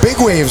 when the big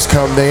waves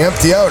come, they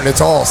empty out and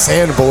it's all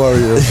sand below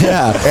you.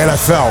 Yeah. And I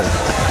fell.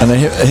 And I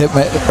hit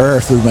my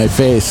earth with my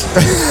face.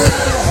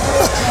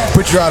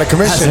 Put you out of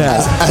commission.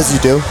 As you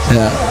do.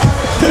 Yeah.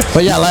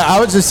 But yeah, like, I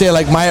would just say,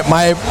 like, my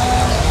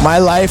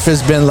life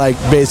has been, like,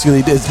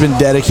 basically, it's been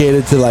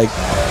dedicated to, like,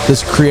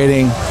 just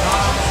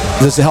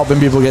helping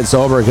people get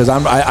sober, because I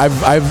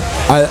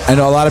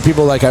know a lot of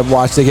people, like, I've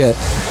watched,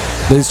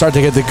 they start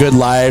to get the good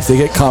life, they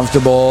get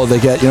comfortable, they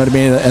get, you know what I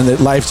mean, and the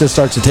life just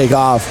starts to take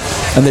off,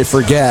 and they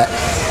forget.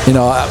 You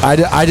know,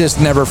 I just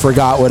never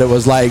forgot what it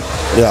was like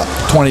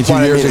 22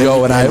 years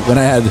ago when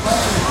I had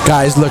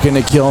guys looking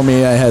to kill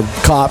me, I had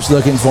cops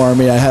looking for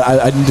me,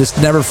 I just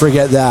never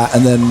forget that.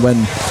 And then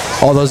when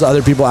all those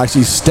other people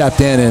actually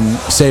stepped in and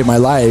saved my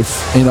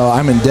life, you know,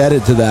 I'm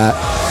indebted to that,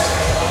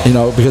 you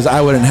know, because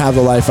I wouldn't have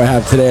the life I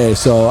have today.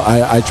 So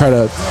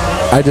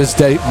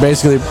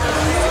basically,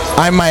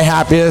 I'm my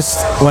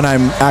happiest when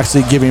I'm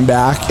actually giving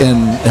back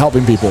and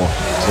helping people.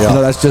 Yeah. You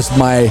know, that's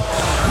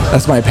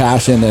my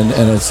passion, and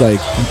it's like,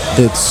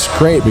 it's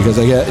great because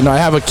I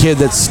have a kid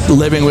that's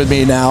living with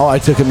me now. I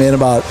took him in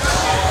about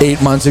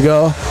 8 months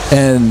ago,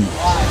 and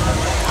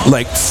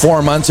like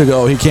 4 months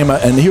ago he came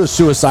up, and he was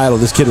suicidal.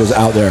 This kid was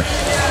out there,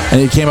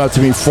 and he came up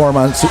to me 4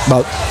 months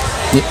about,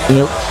 you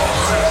know,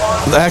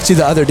 actually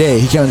the other day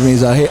he came up to me,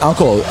 he's like, hey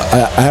uncle,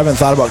 I haven't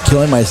thought about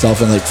killing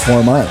myself in like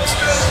 4 months.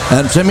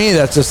 And to me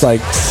that's just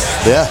like,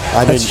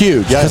 that's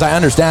huge, because I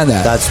understand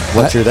that. That's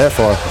what you're there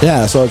for.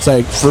 Yeah, so it's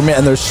like, for me,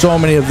 and there's so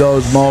many of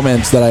those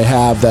moments that I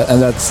have,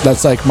 that's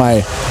like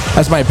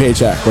that's my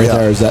paycheck right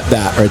there, is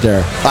that right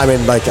there. I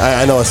mean, like,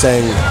 I know a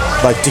saying,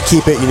 like, to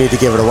keep it, you need to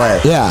give it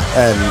away. Yeah.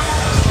 And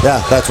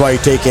yeah, that's why you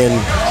take in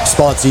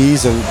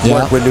sponsees and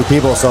work with new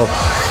people. So,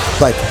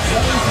 like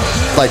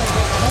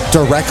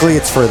directly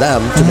it's for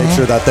them to make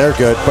sure that they're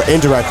good, but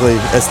indirectly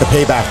it's the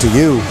payback to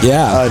you.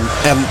 Yeah.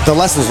 And the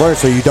lessons learned,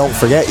 so you don't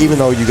forget, even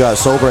though you got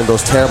sober and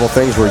those terrible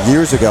things were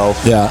years ago.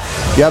 Yeah.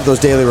 You have those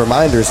daily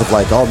reminders of,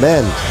 like, oh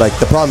man, like,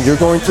 the problem you're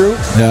going through.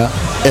 Yeah.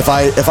 If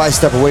I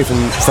step away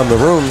from the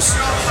rooms,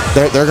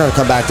 they're going to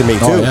come back to me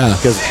too,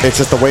 because it's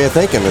just the way of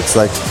thinking. It's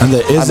like, and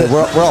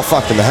we're all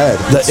fucked in the head.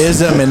 The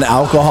ism in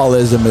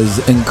alcoholism is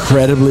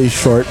incredibly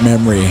short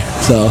memory,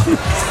 so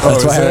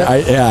that's why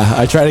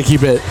I try to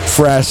keep it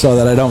fresh so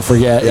that I don't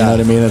forget. You know what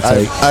I mean? It's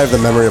I have the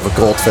memory of a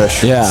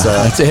goldfish. Yeah, so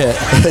that's it.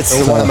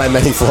 It's one of my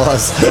many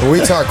flaws. We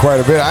talk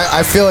quite a bit.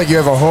 I feel like you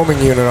have a homing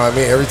unit on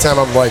me. Every time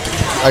I'm like,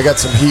 I got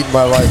some heat in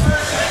my life,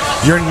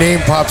 your name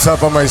pops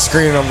up on my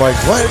screen, and I'm like,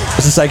 what?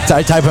 It's just like,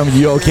 I type,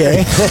 you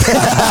okay?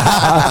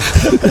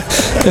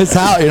 It's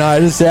how, you know,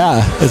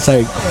 it's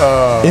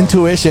like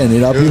intuition,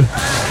 you know,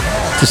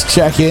 just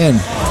check in.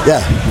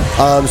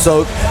 Yeah.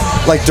 So,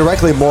 like,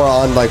 directly more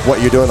on, like,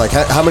 what you're doing, like,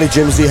 how many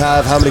gyms do you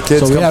have? How many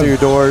kids come through your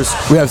doors?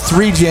 We have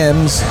 3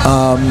 gyms.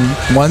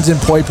 One's in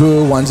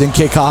Poipu, one's in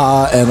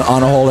Kekaha, and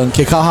Anahola. And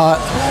Kekaha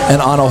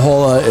and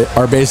Anahola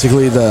are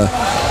basically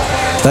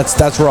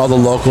that's where all the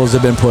locals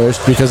have been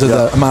pushed because of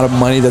the amount of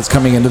money that's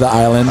coming into the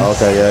island.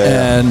 Okay,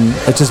 yeah. And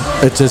it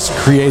just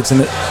creates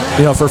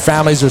for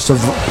families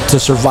to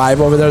survive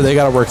over there, they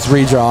got to work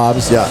 3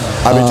 jobs. Yeah,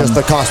 I mean, just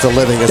the cost of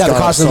living is the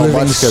cost of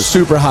living is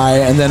super high,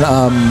 and then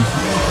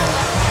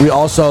we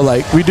also,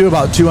 like, we do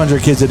about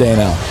 200 kids a day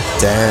now.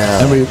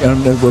 Damn.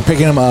 And we're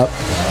picking them up.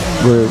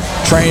 We're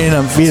training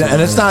them, feeding them,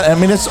 and it's not. I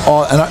mean, it's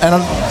all. And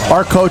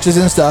our coaches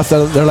and stuff,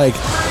 they're like,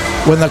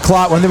 when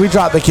we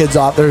drop the kids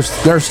off,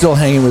 they're still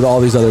hanging with all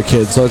these other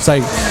kids. So it's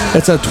like,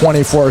 it's a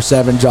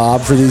 24/7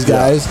 job for these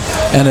guys,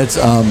 and it's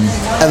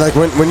and like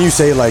when you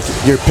say, like,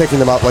 you're picking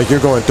them up, like, you're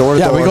going door to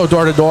door. Yeah, we go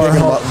door to door.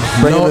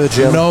 Bring them to the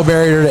gym. No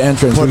barrier to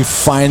entrance. We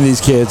find these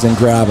kids and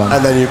grab them,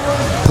 and then you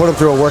put them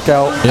through a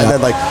workout. And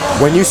then, like,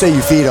 when you say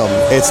you feed them,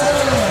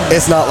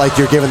 it's not like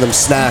you're giving them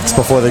snacks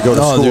before they go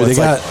to school. Dude,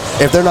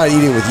 if they're not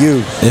eating with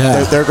you,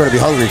 they're going to be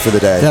hungry for the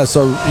day. Yeah,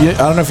 so I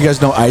don't know if you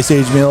guys know Ice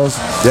Age meals.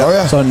 Yeah. Oh,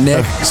 yeah. So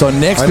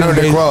Nick's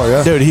Nick well,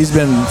 yeah. Dude, he's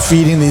been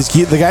feeding these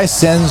kids. The guy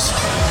sends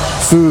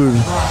food.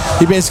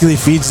 He basically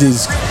feeds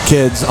these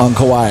kids on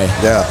Kauai.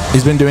 Yeah.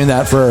 He's been doing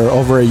that for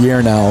over a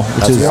year now.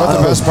 You know what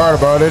the best part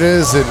about it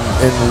is, and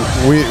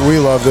we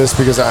love this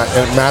because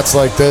and Matt's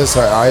like this,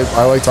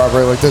 I like to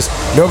operate like this.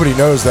 Nobody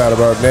knows that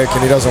about Nick,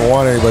 and he doesn't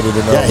want anybody to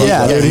know.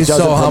 Yeah, dude, he's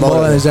so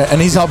humble,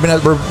 and he's helping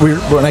us.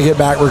 When I get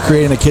back, we're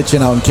creating a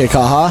kitchen out in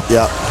Kekaha.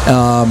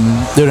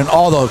 Yeah. Dude, and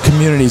all the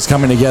communities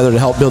coming together to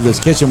help build this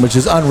kitchen, which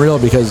is unreal,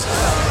 because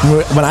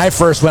when I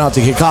first went out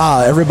to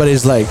Kekaha,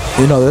 everybody's like,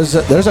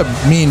 there's a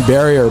mean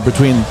barrier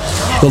between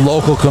the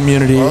local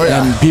community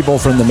and people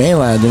from the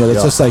mainland.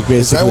 It's just like basically.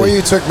 Is that where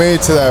you took me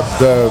to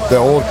the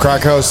old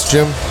crack house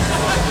gym?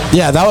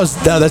 Yeah,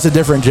 that's a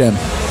different gym.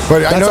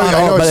 But I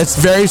know but it's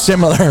very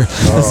similar.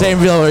 The same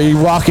feel where you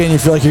walk in, you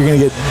feel like you're gonna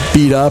get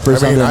beat up or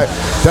something. That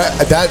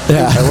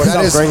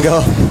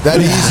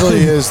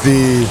easily is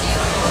the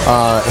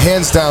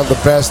hands down the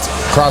best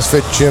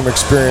CrossFit gym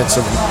experience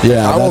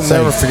I will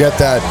never forget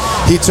that.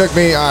 He took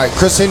me.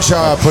 Chris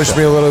Hinshaw pushed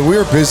me a little. We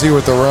were busy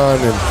with the run,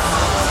 and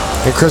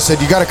Chris said,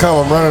 "You got to come.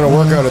 I'm running a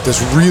workout at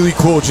this really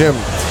cool gym."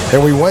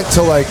 And we went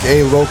to like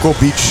a local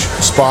beach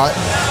spot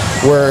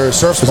where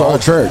surf spot. It was all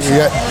church.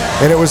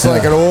 And it was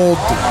like an old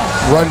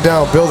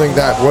rundown building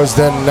that was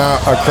then now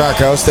a crack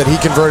house that he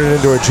converted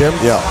into a gym.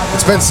 Yeah.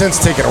 It's been since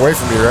taken away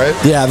from you, right?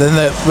 Yeah, then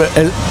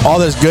all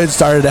this good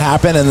started to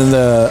happen, and then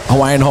the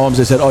Hawaiian Homes,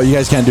 they said, "Oh, you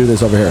guys can't do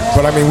this over here."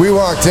 But I mean, we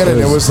walked in and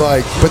it was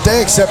like, but they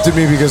accepted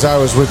me because I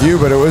was with you,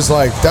 but it was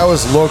like, that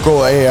was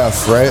local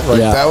AF, right? Like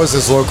that was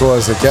as local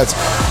as it gets.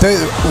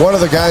 One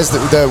of the guys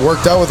that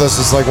worked out with us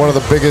is like one of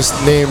the biggest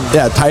name.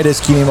 Yeah, Titus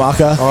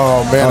Kinimaka.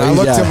 Oh man, I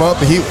looked him up.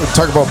 He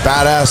talk about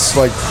badass,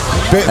 like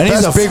and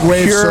he's a big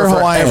wave pure surfer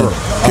Hawaiian. Ever.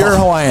 Pure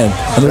Hawaiian.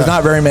 And there's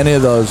not very many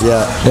of those.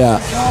 Yeah.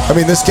 I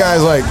mean, this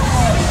guy's like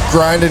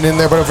grinding in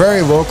there, but a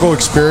very local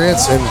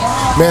experience. And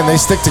man, they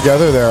stick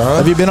together there, huh?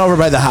 Have you been over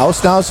by the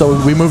house now? So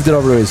we moved it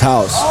over to his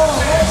house.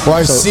 Well,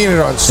 I've seen it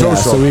on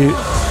social. Yeah,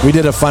 so we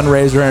did a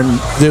fundraiser, and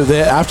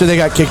after they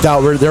got kicked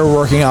out, they were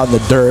working out in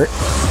the dirt.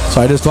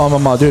 So I just told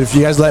them, dude, if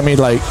you guys let me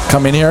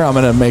come in here, I'm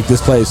gonna make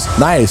this place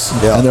nice.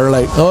 Yeah. And they were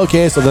like, oh,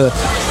 okay. So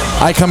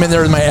I come in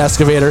there with my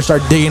excavator,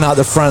 start digging out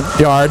the front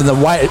yard, and the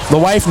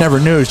wife never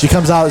knew. She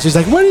comes out, she's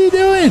like, "What are you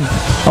doing?"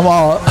 I'm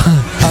all, I'm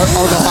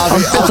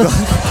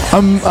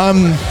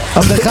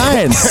the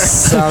kind.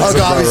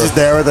 Uncle Javi's just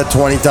there with a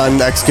 20-ton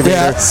excavator.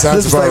 Yeah,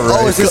 sounds about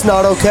right. Oh, is this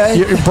not okay?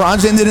 Your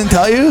Bronson didn't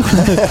tell you?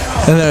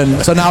 And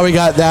then, so now we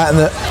got that in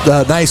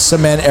the nice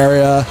cement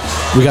area.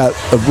 We got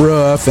a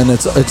roof, and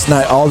it's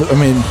not all.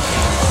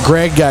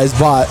 Greg guys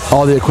bought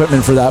all the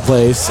equipment for that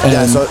place. And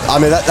yeah, so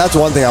that's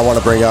one thing I want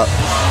to bring up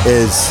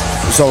is,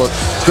 so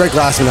Greg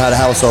Glassman had a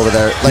house over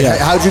there.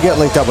 How'd you get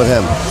linked up with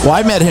him? Well,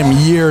 I met him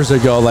years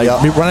ago.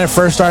 When I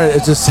first started,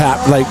 it just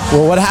happened.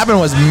 What happened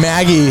was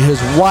Maggie,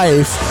 his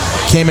wife,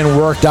 came and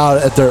worked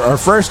out at our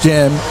first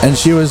gym, and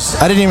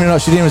I didn't even know,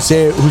 she didn't even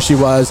say who she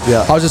was.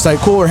 Yeah. I was just like,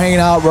 cool, we're hanging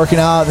out, working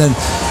out, and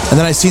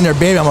then I seen their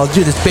baby. I'm like,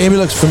 dude, this baby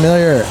looks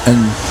familiar.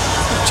 And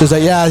she was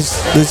like, yeah,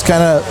 he's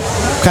kind of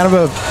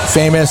a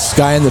famous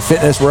guy in the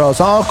fitness world.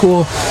 So, oh,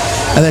 cool.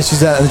 And then she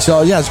said,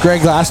 oh, yeah, it's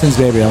Greg Glassman's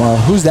baby. I'm like,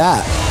 who's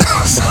that?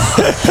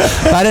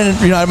 I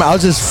didn't, I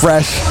was just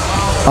fresh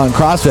on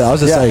CrossFit. I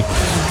was just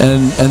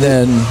and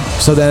then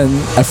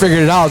I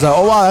figured it out. I was like,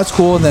 oh, wow, that's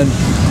cool. And then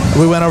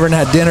we went over and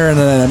had dinner, and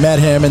then I met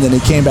him, and then he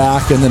came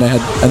back, and then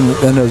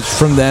and it was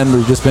from then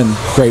we've just been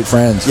great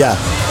friends. Yeah,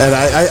 and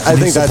I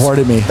think that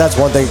supported me. That's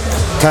one thing,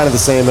 kind of the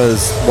same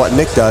as what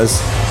Nick does.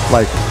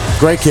 Like,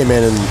 Greg came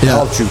in and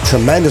helped you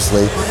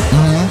tremendously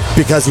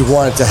because he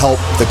wanted to help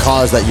the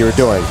cause that you were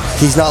doing.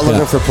 He's not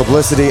looking for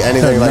publicity,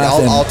 anything.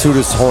 I'll toot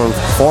his horn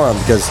for him,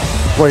 because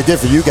what he did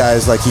for you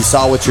guys, he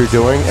saw what you're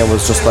doing and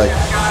was just like,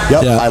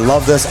 yep, I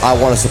love this, I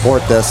want to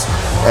support this,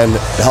 and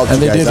helped you guys out.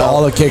 And they did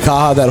all the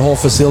Keikaha, that whole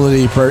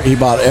facility. He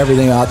bought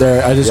everything out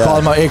there. I just called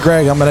him out, hey,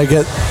 Greg, I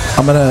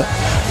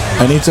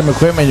need some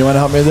equipment. You want to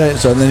help me with it?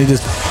 So then he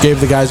just gave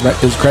the guys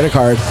his credit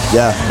card.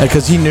 Yeah.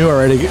 Because he knew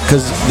already,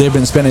 because they've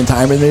been spending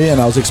time with me, and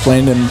I was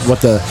explaining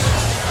what the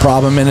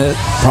problem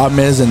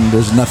is, and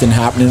there's nothing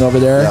happening over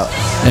there. Yeah.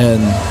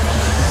 And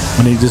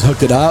when he just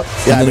hooked it up,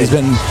 and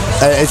then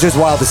it's just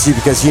wild to see,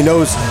 because he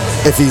knows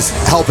if he's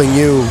helping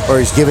you or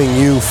he's giving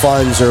you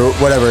funds or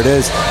whatever it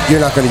is, you're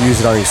not going to use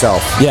it on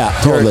yourself. Yeah,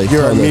 totally.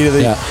 You're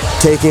immediately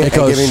taking it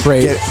and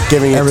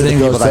giving everything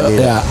it to the people that need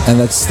it. Yeah, and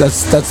that's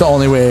the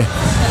only way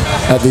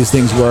that these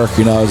things work,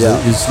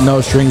 there's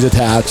no strings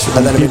attached.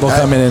 And then people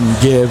come in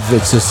and give,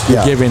 it's just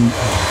you're giving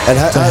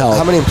to help.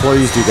 How many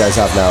employees do you guys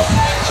have now?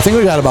 I think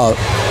we got about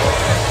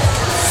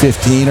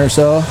 15 or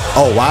so.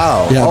 Oh,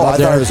 wow. Yeah, I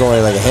thought it was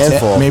only like a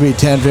handful. Maybe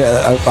 10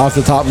 off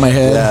the top of my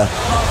head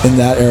in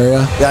that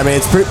area. Yeah,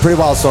 it's pretty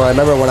wild story. I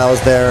remember when I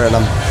was there, and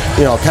I'm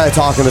kind of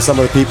talking to some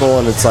of the people,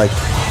 and it's like,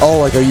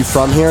 oh, are you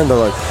from here? And they're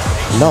like,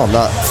 no, I'm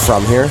not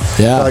from here.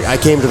 Yeah. I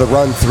came to the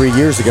run 3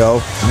 years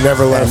ago.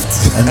 Never left.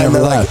 And then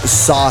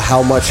saw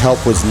how much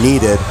help was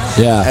needed.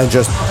 Yeah. And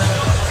just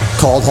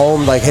called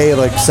home, hey,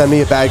 send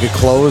me a bag of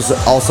clothes.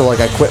 Also,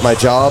 I quit my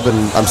job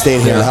and I'm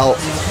staying here to help.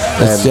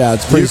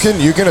 It's pretty.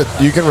 You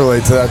can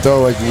relate to that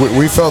though.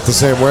 We felt the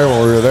same way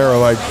when we were there.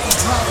 We're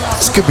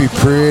this could be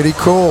pretty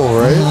cool,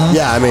 right? Mm-hmm.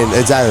 Yeah,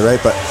 exactly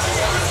right. But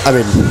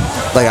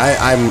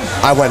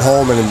I went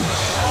home and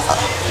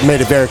made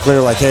it very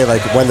clear, hey,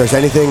 when there's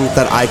anything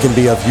that I can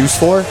be of use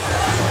for,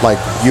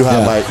 you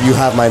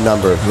have my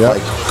number. Yep.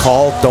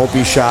 Call, don't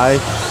be shy.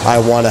 I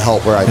want to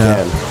help where I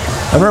can.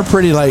 And we're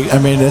pretty like, I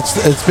mean,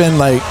 it's been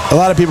like a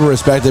lot of people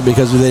respect it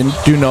because they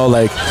do know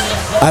like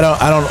I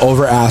don't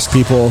over ask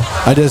people.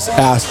 I just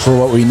ask for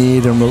what we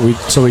need and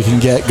so we can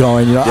get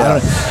going. You know,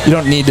 you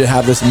don't need to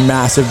have this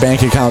massive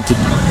bank account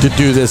to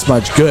do this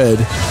much good.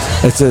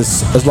 It's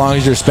just as long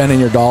as you're spending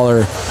your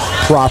dollar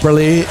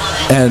properly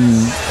and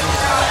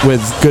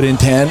with good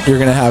intent, you're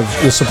going to have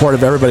the support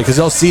of everybody because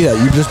they'll see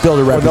that you just build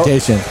a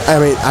reputation. I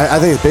mean, I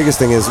think the biggest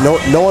thing is no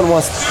one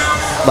wants,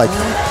 like,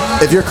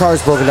 if your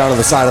car's broken down on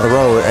the side of the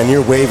road and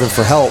you're waving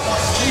for help,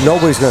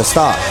 nobody's going to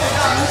stop.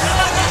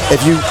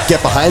 If you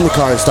get behind the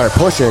car and start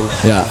pushing,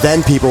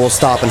 then people will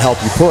stop and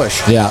help you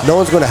push. Yeah. No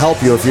one's going to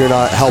help you if you're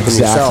not helping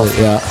yourself.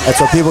 Yeah. And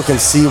so people can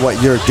see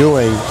what you're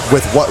doing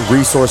with what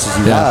resources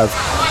you have,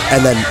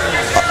 and then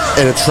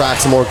it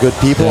attracts more good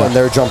people, and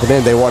they're jumping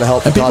in. They want to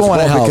help. And people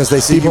want to help because they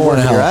see you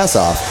working your ass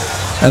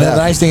off. And the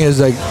nice thing is,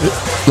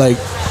 like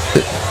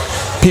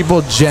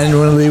people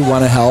genuinely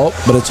want to help,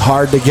 but it's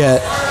hard to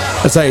get.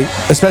 It's like,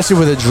 especially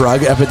with a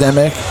drug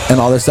epidemic and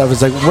all this stuff,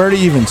 it's like, where do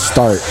you even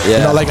start? Yeah.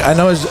 You know, like I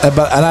know,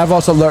 and I've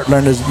also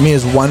learned as me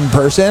as one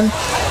person,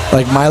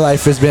 like my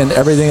life has been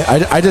everything.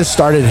 I just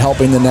started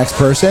helping the next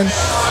person,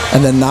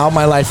 and then now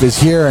my life is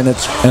here, and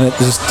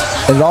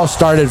it all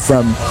started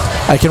from.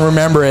 I can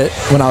remember it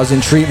when I was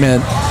in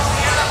treatment.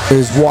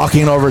 Is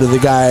walking over to the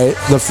guy.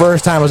 The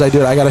first time I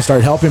do it, I got to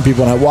start helping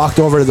people, and I walked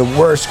over to the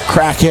worst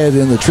crackhead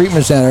in the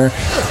treatment center,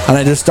 and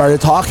I just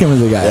started talking with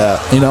the guy.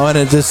 Yeah. You know, and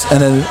it just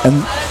and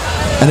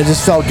it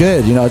just felt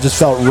good. You know, it just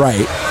felt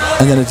right,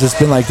 and then it's just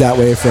been like that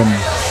way from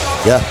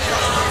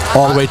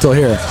all the way till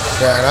here.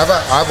 Yeah, and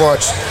I've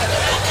watched.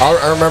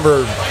 I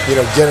remember, you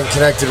know, getting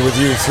connected with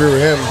you through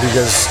him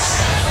because.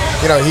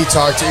 You know, he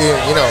talked to you.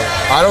 You know,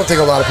 I don't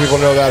think a lot of people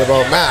know that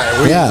about Matt.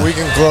 We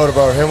can gloat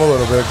about him a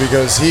little bit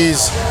because he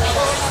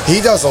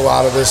does a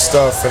lot of this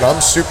stuff, and I'm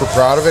super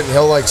proud of it. And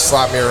he'll like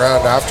slap me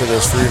around after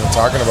this for even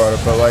talking about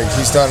it. But like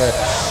he's done it.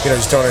 You know,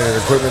 he's donated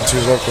equipment to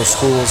local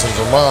schools in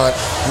Vermont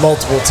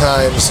multiple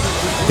times.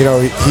 You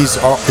know,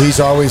 he's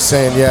always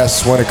saying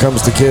yes when it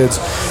comes to kids.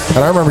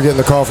 And I remember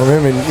getting the call from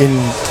him, and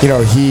you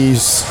know,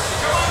 he's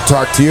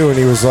talked to you, and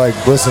he was like,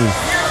 "Listen,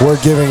 we're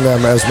giving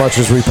them as much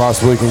as we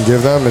possibly can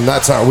give them," and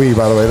that's not we,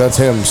 by the way, that's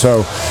him.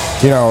 So,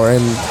 you know,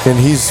 and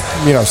he's,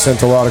 you know,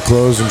 sent a lot of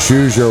clothes and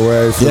shoes your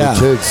way for the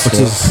kids. Which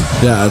is,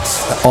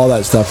 it's all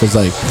that stuff is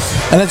like,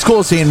 and it's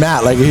cool seeing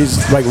Matt, like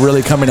he's like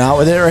really coming out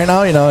with it right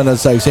now, you know, and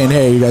it's like saying,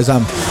 hey, you guys,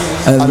 and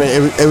I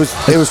mean, it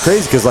was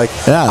crazy because like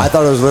I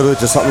thought it was literally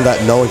just something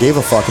that no one gave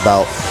a fuck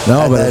about.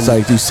 No, but it's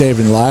like he's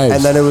saving lives.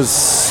 And then it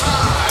was,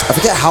 I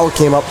forget how it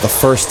came up the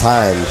first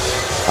time,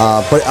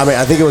 but I mean,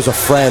 I think it was a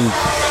friend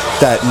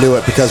that knew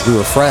it because we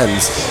were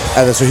friends,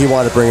 and then so he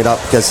wanted to bring it up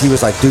because he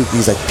was like, dude,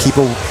 he's like,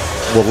 people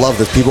will love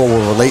this, people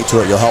will relate to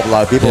it, you'll help a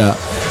lot of people.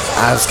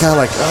 I was kind of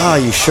like, oh,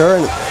 you sure?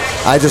 And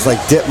I just like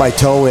dipped my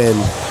toe in,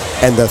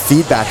 and the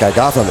feedback I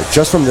got from it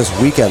just from this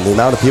weekend, the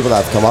amount of people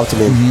that have come up to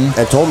me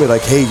and told me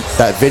like, hey,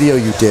 that video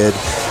you did,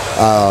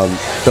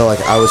 they're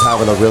like, I was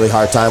having a really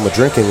hard time with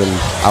drinking, and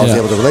I was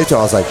able to relate to it.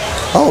 I was like,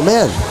 oh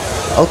man,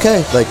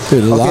 okay, like,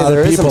 dude,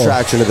 there is some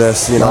traction to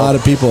this, you know. A lot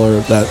of people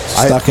are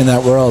stuck in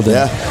that world.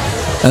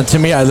 And to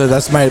me,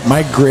 that's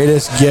my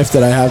greatest gift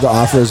that I have to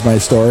offer is my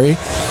story.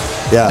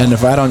 Yeah. And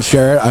if I don't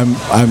share it,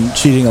 I'm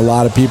cheating a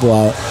lot of people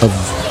out of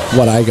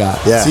what I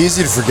got. Yeah. It's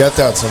easy to forget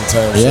that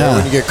sometimes. Yeah. You know,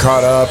 when you get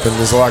caught up and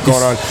there's a lot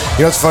going on.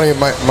 You know, it's funny.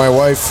 My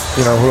wife,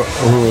 you know,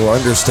 who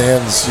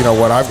understands, you know,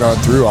 what I've gone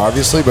through,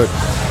 obviously, but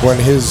when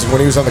he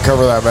was on the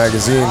cover of that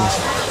magazine,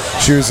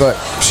 she was like,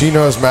 she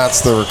knows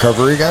Matt's the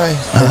recovery guy,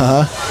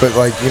 but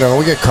like, you know,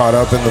 we get caught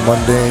up in the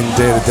mundane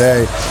day to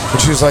day, and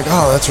she was like,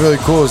 oh, that's really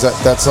cool.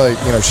 That's like,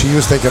 you know, she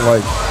was thinking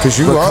like, because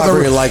you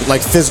recovery, are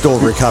like physical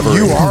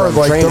recovery. You are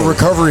like training. The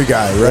recovery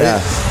guy, right?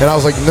 Yeah. And I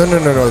was like,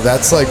 no,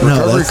 that's like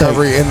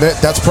recovery, and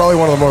that's probably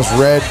one of the most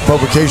read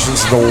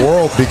publications in the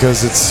world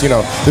because it's, you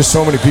know, there's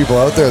so many people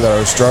out there that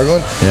are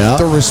struggling. Yeah.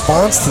 The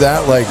response to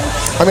that, like,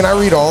 I mean, I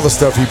read all the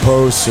stuff he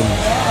posts,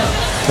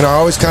 and I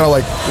always kind of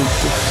like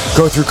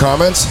go through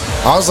comments.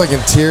 I was like in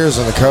tears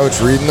on the couch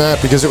reading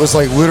that because it was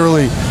like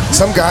literally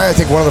some guy, I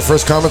think one of the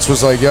first comments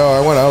was like, yo,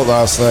 I went out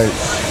last night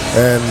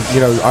and,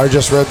 you know, I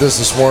just read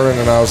this morning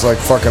and I was like,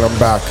 fucking, I'm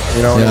back,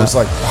 you know, and it was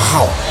like,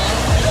 wow.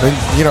 And,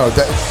 you know,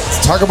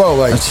 talk about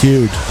like, that's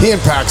huge. He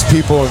impacts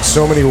people in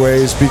so many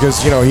ways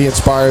because, you know, he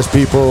inspires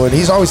people, and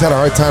he's always had a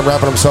hard time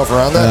wrapping himself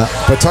around that.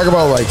 Yeah. But talk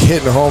about like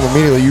hitting home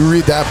immediately. You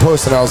read that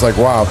post and I was like,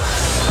 wow,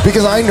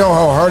 because I know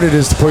how hard it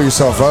is to put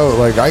yourself out.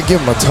 Like, I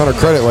give him a ton of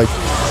credit. Like,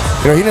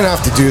 you know, he didn't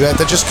have to do that.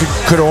 That just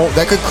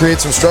could create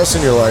some stress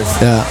in your life.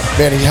 Yeah,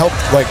 man, he helped.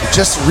 Like,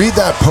 just read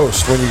that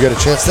post when you get a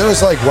chance. There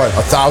was like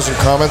 1,000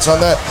 comments on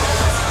that.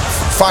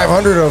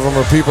 500 of them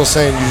are people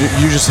saying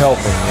you just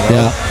helped me. You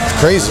know? Yeah, it's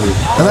crazy.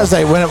 And that's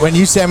like when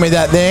you sent me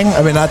that thing.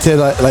 I mean, not to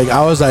like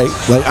I was like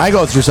I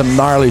go through some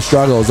gnarly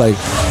struggles, like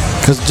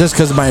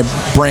because my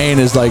brain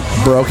is like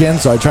broken,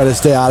 so I try to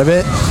stay out of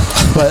it.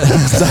 but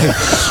it's like,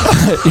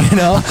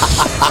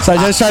 so I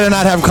just try to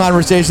not have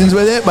conversations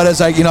with it. But it's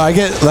like, I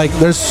get like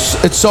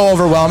it's so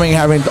overwhelming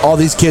having all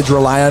these kids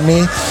rely on me,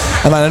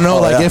 and I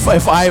know if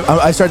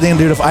I start thinking,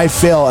 dude, if I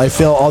fail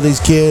all these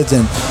kids,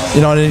 and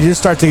and you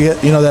just start to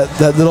get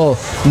that little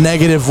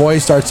negative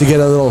voice starts to get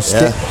a little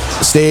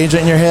stage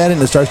in your head,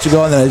 and it starts to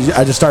go, and then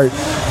I just start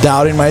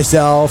doubting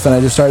myself, and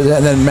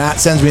and then Matt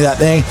sends me that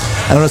thing,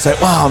 and I'm just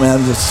like, wow, man,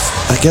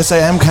 I guess I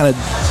am kind of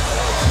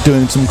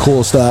doing some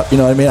cool stuff. You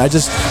know what I mean? I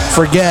just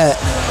forget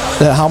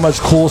how much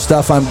cool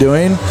stuff I'm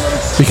doing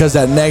because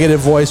that negative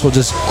voice will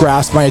just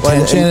grasp my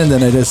attention, and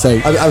then I just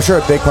like. I'm sure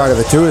a big part of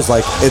it too is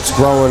like it's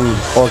growing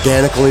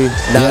organically,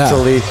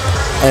 naturally,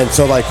 and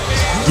so like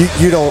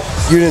you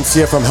didn't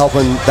see it from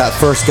helping that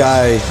first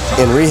guy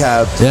in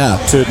rehab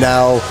to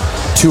now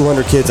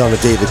 200 kids on a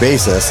daily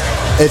basis.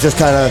 It just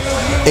kind of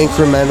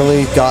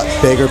incrementally got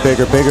bigger.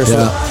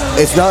 So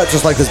it's not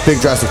just like this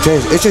big drastic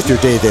change. It's just your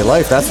day-to-day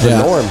life. That's the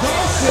norm.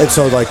 And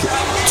so like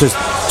just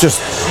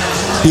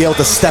be able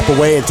to step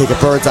away and take a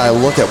bird's eye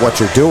look at what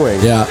you're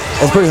doing. Yeah.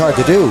 It's pretty hard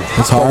to do.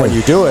 It's hard. But when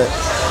you do it,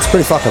 it's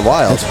pretty fucking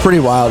wild. It's pretty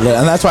wild.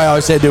 And that's why I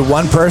always say, dude,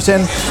 one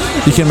person,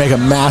 you can make a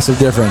massive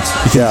difference.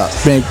 You can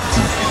make,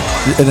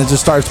 and it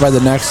just starts by the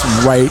next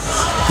right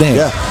thing.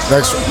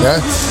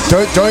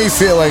 Don't you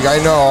feel like, I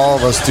know all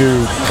of us do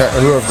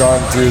who have gone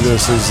through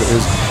this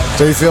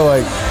do you feel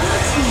like,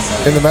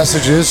 and the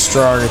message is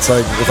strong, it's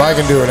like, if I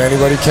can do it,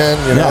 anybody can,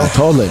 Yeah,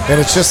 totally. And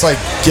it's just like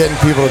getting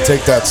people to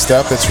take that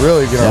step. It's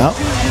really,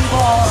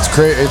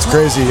 it's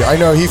crazy. I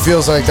know he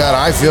feels like that.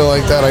 I feel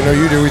like that. I know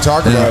you do. We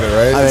talk about it,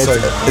 right? I mean,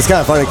 it's kind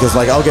of funny because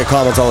like I'll get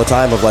comments all the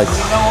time of like,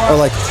 or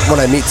like when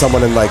I meet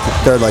someone and like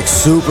they're like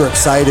super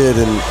excited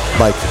and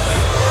like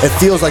it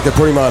feels like they're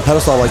putting me on a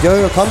pedestal. I'm like,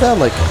 yo, calm down.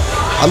 Like,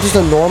 I'm just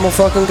a normal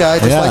fucking guy,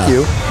 just like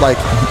you. Like,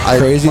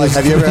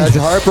 have you ever had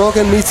your heart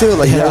broken? Me too.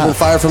 Like, you ever been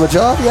fired from a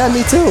job? Yeah,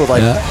 me too.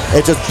 Like,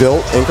 it just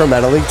built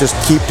incrementally. Just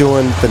keep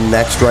doing the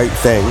next right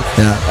thing,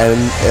 and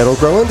it'll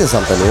grow into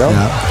something.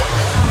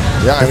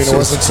 Yeah, I mean, it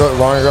wasn't so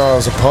long ago I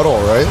was a puddle,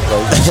 right?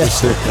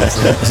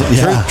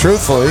 Like,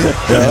 truthfully.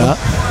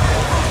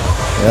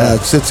 Yeah,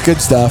 it's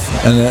good stuff,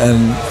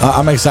 and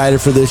I'm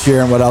excited for this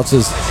year and what else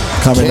is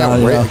coming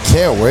down.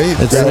 Can't wait.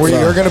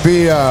 You're going to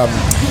be a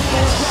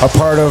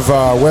part of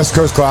West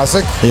Coast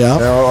Classic. Yeah.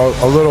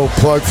 A little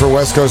plug for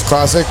West Coast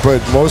Classic,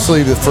 but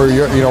mostly for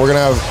your, we're going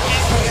to have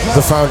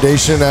the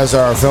foundation as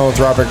our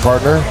philanthropic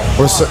partner.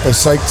 We're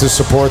psyched to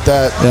support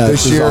that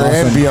this year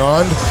and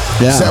beyond.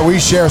 Yeah. We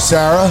share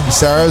Sarah.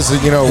 Sarah's,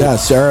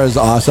 Sarah is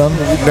awesome.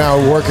 Now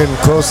working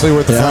closely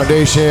with the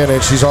foundation,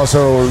 and she's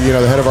also,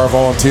 the head of our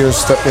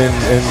volunteers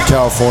in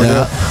California.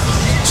 Yeah.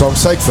 So I'm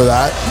psyched for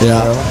that.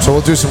 Yeah. So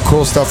we'll do some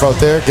cool stuff out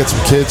there, get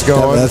some kids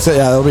going. That's it.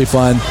 Yeah, it'll be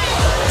fun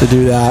to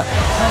do that.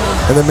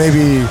 And then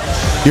maybe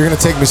you're going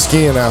to take me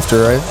skiing after,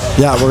 right?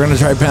 Yeah, we're going to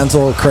try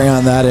pencil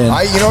crayon that in.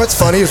 You know what's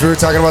funny is we were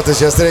talking about this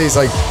yesterday. He's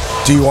like,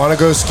 do you want to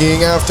go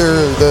skiing after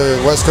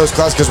the West Coast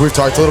Class? Because we've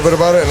talked a little bit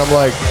about it. And I'm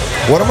like,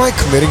 what am I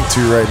committing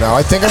to right now?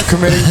 I think I'm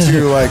committing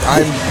to, like,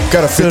 I've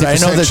got a 50% I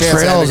know the chance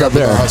trails up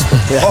there.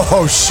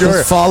 Oh, sure.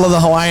 Just follow the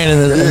Hawaiian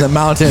in the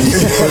mountains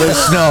where there's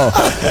snow.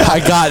 I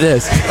got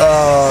this.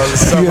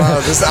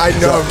 Somehow, I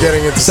know I'm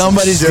getting it.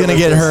 Somebody's going to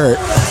get hurt.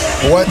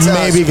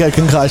 Maybe get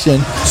concussion.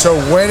 So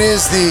when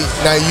is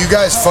now you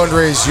guys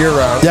fundraise year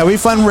round? Yeah, we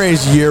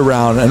fundraise year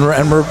round, and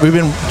we've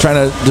been trying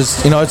to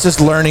just, it's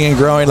just learning and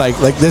growing. Like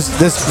this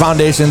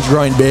foundation's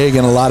growing big,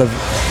 and a lot of,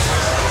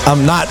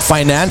 not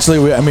financially,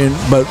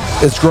 but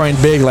it's growing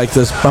big. Like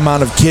this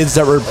amount of kids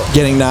that we're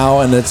getting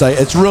now, and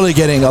it's really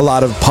getting a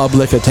lot of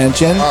public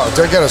attention. Oh,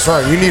 don't get us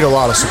wrong. You need a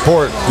lot of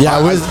support. Yeah,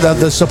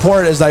 the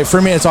support is like,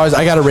 for me, it's always,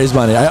 I got to raise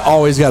money. I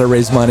always got to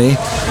raise money,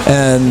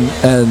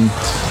 and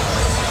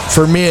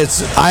for me,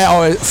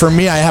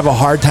 I have a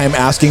hard time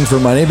asking for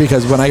money,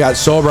 because when I got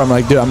sober, I'm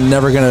like, dude, I'm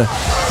never going to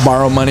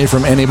borrow money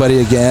from anybody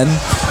again.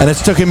 And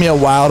it's taken me a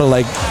while to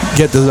like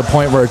get to the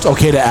point where it's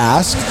okay to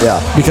ask.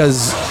 Yeah.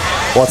 Because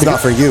it's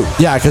not for you.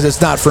 Yeah, because it's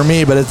not for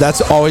me, but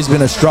that's always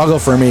been a struggle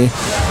for me.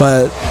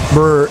 But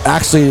we're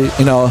actually,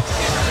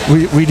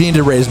 we need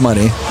to raise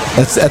money.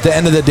 It's, at the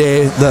end of the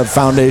day, the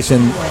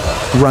foundation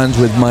runs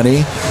with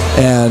money.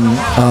 And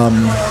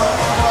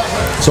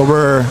so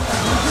we're...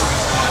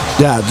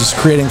 Yeah, just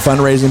creating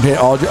fundraising.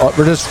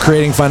 We're just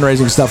creating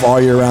fundraising stuff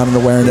all year round and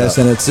awareness,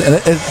 and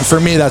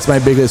for me, that's my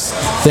biggest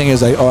thing.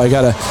 Is like,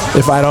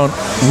 if I don't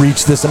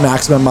reach this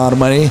maximum amount of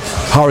money,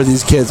 how are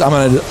these kids? I'm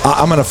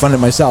gonna fund it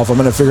myself. I'm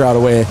gonna figure out a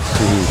way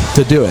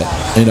to do it,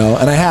 And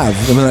I have.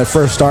 When I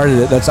first started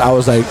it, I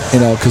was like,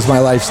 because my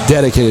life's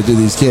dedicated to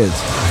these kids,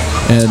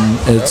 and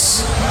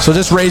it's so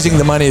just raising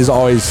the money is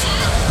always.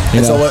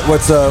 So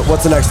what's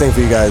the next thing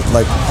for you guys?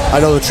 Like, I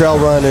know the trail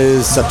run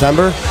is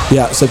September.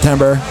 Yeah,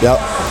 September. Yep.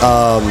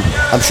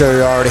 I'm sure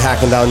you're already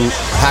hacking down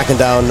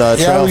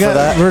trail for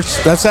that.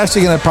 That's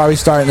actually going to probably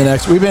start in the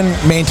next. We've been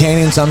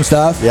maintaining some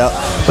stuff. Yeah.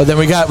 But then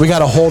we got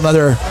a whole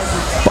other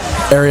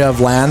area of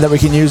land that we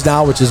can use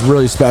now, which is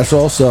really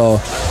special.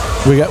 So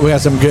we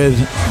got some good.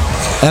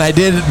 And I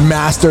did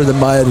master the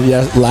mud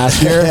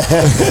last year.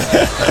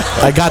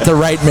 I got the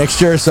right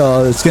mixture,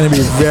 so it's going to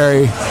be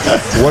very...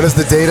 What is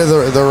the date of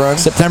the run?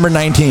 September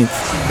 19th.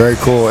 Very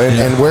cool.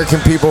 And where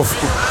can people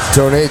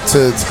donate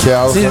to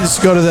Keala? So you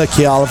just go to the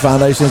Keala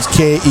Foundation. It's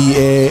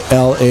Keala,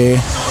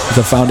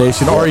 the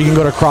foundation. Or you can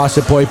go to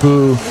CrossFit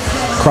Poipu,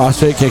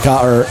 CrossFit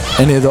Keala, or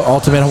any of the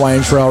Ultimate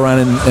Hawaiian Trail Run,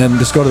 and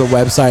just go to the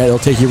website. It'll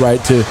take you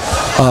right to...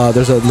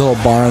 there's a little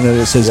bar on there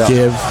that says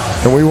Give.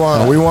 And we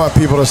want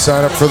people to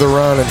sign up for the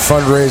run and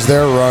fundraise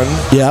their run.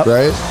 Yeah.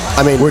 Right?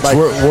 I mean, which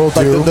we'll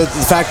do. The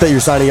fact that you're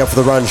signing up for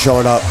the run,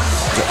 showing up,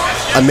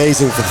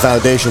 amazing for the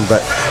foundation.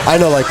 But I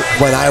know, like,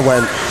 when I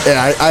went,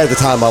 I had the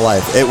time of my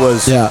life. It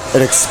was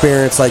an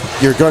experience. Like,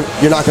 you're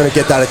not going to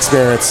get that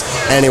experience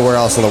anywhere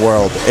else in the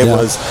world. It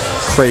was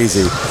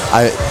crazy.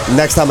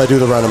 Next time I do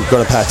the run, I'm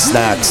going to pack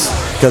snacks.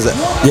 Because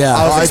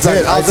I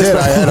did.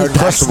 I had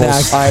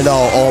Uncrustables. I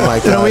know. Oh my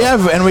god. You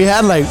know, we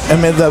had like, I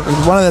mean,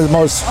 one of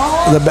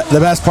the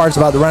best parts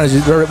about the run is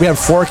we had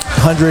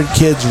 400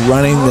 kids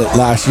running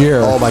last year.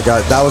 Oh my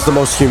god, that was the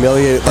most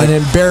humiliating. And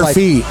in bare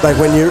feet. Like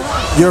when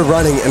you're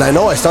running, and I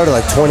know I started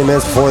like 20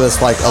 minutes before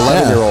this, like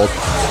 11-year-old,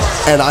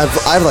 and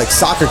I've like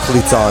soccer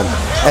cleats on,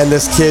 and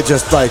this kid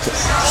just like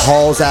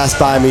hauls ass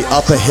by me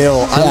up a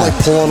hill. I'm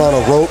like pulling on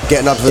a rope,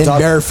 getting up to the top.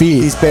 Bare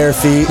feet. He's bare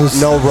feet,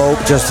 no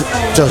rope, just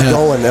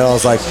going. And I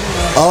was like,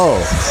 oh,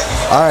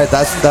 all right,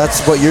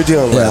 that's what you're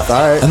dealing with.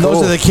 All right, and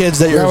those are the kids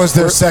that that was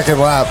their second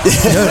lap.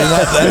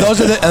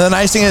 and the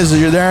nice thing is,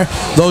 you're there.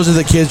 Those are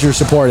the kids you're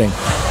supporting.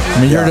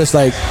 I mean, you're just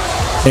like,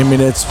 I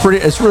mean, it's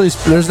really.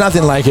 There's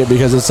nothing like it,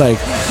 because it's like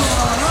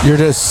you're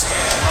just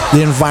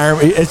the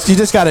environment. You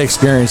just got to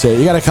experience it.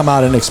 You got to come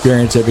out and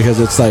experience it, because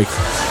it's like.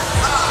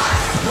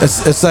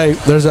 It's like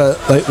there's a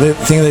the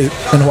thing in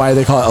Hawaii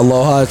they call it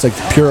aloha. It's like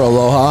pure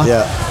aloha.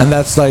 Yeah. And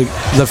that's like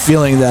the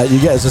feeling that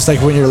you get. It's just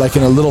like when you're like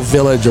in a little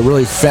village, a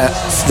really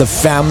the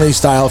family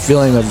style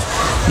feeling of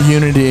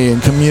unity and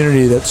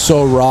community that's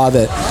so raw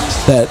that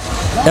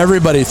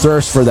everybody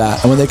thirsts for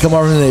that. And when they come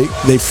over and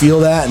they feel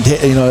that,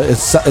 and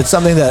it's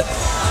something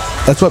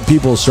that's what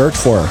people search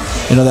for.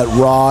 You know, that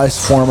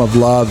rawest form of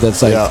love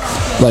that's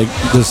like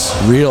just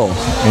real.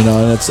 You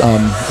know, and it's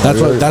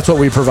that's what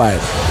we provide.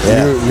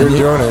 Yeah. You're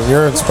doing it.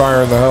 You're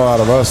inspiring the hell out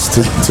of us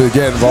to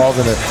get involved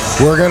in it.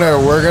 We're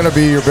gonna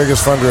be your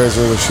biggest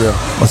fundraiser this year.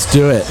 Let's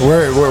do it.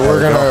 We're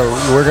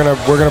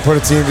gonna put a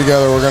team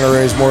together. We're gonna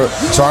raise more.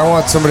 So I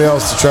want somebody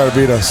else to try to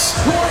beat us.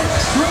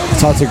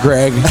 Talk to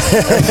Greg.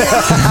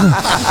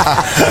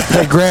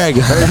 Hey, Greg.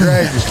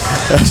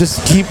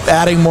 Just keep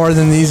adding more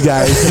than these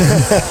guys.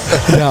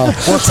 No.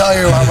 We'll tell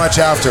you how much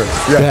after.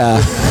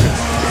 Yeah.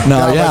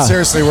 No, but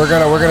seriously, we're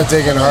gonna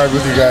dig in hard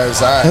with you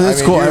guys.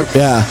 That's cool.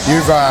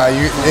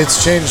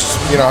 It's changed.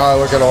 You know how I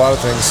look at a lot of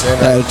things.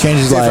 And, it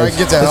changes lives. If I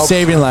get to help, it's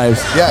saving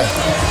lives. Yeah,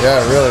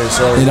 really.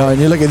 So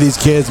and you look at these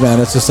kids, man.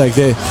 It's just like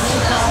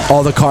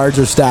all the cards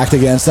are stacked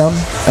against them,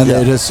 and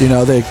they just,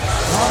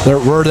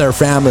 we're their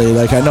family.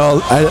 Like I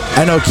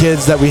know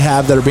kids that we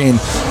have that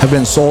have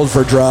been sold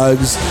for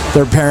drugs.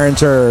 Their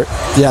parents are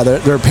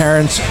their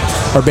parents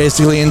are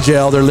basically in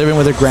jail. They're living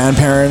with their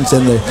grandparents,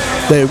 and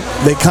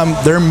they come.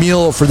 Their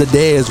meal for the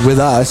day is with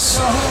us.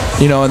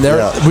 You know, and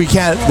we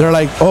can't. They're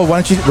like, oh,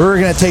 why don't you? We're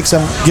gonna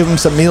give them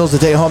some meals to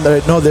take home. They're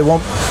like, no, they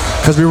won't,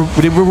 because we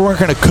weren't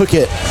gonna cook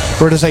it.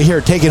 We're just like,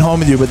 here, take it home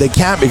with you, but they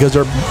can't because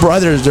their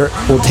brothers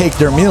will take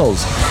their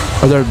meals,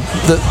 or you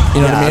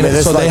know what I mean.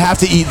 So they have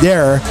to eat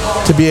there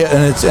to be,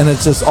 and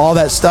it's just all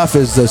that stuff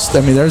is this.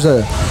 I mean, there's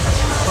a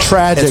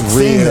tragic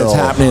thing that's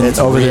happening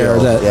over there.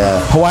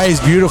 Hawaii is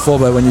beautiful,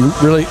 but when you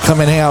really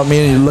come and hang out with me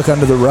and you look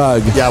under the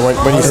rug,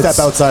 when you step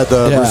outside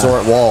the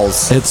resort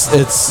walls,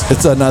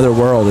 it's another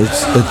world.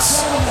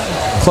 It's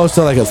close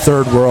to like a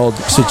third world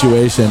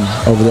situation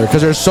over there,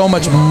 because there's so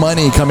much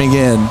money coming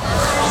in.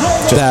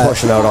 Just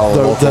pushing out all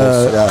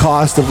the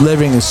cost of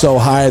living is so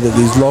high that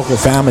these local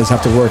families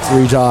have to work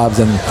 3 jobs,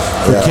 and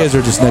their kids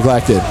are just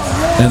neglected.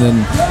 And then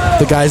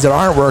the guys that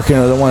aren't working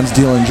are the ones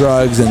dealing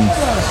drugs, and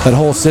that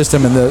whole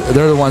system, and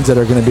they're the ones that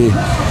are going to be,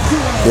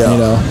 you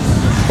know.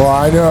 Well,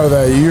 I know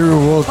that you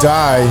will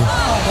die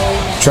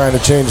trying to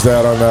change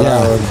that on that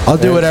island. I'll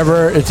do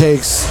whatever it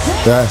takes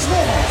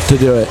to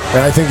do it. And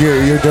I think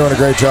you're doing a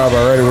great job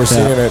already. We're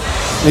seeing it.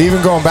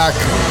 Even going back,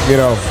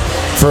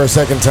 for a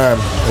second time,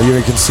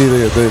 you can see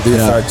the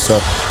effect. So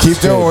keep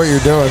doing what you're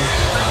doing.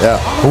 Yeah.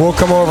 We'll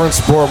come over and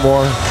support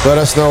more. Let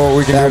us know what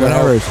we can do to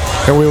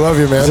help. And we love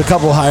you, man. There's a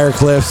couple higher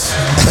cliffs.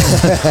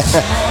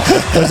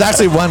 There's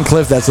actually one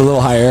cliff that's a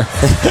little higher.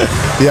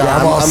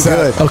 I'm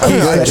good.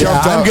 Okay,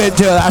 I'm good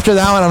too. After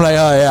that one, I'm like,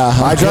 oh yeah.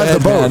 I drive the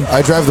boat. Man.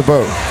 I drive the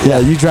boat. Yeah,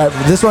 you drive.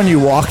 This one you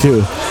walk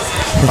to.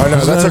 Oh no,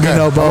 that's okay.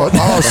 No boat.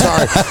 Oh,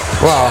 sorry.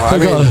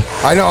 Well,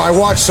 I know. I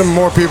watched some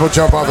more people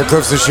jump off the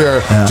cliffs this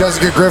year. Yeah.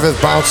 Jessica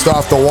Griffith bounced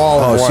off the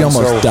wall. She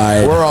almost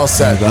died. We're all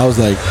set. I was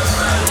like,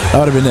 that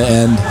would have been the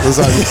end.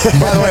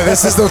 By the way,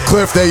 this is the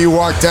cliff that you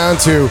walk down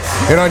to,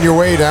 and on your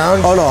way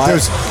down,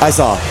 I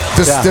saw.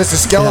 There's a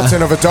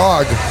skeleton of a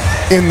dog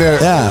in the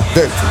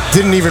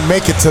didn't even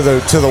make it to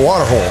the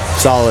water hole.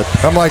 Solid.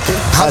 I'm like,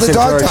 how'd the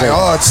dog die?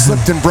 Oh, it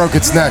slipped and broke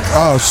its neck.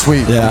 Oh,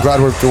 sweet. Yeah. I'm glad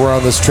we're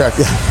on this trek.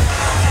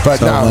 But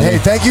no, hey,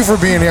 thank you for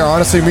being here.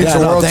 Honestly, means the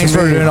world to me. Thanks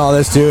for doing all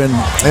this too and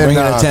bringing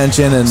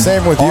attention. And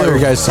same with all you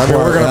guys. I mean,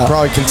 we're gonna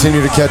probably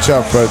continue to catch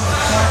up, but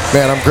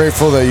man, I'm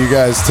grateful that you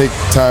guys take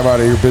time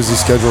out of your busy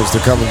schedules to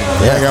come and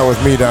hang out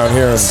with me down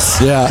here. And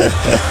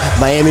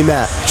Miami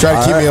Matt. Try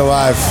to keep me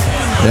alive.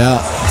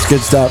 Yeah, it's good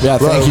stuff. Yeah,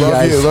 thank you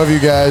guys. Love you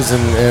guys,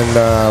 and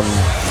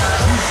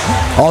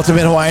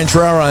Ultimate Hawaiian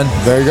Trail Run.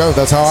 There you go.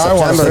 That's how I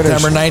want to finish.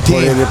 September 19th.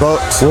 Put in your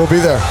boats. We'll be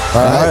there.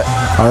 All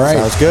right. All right.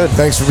 Sounds good.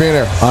 Thanks for being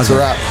here. Awesome. It's a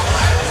wrap.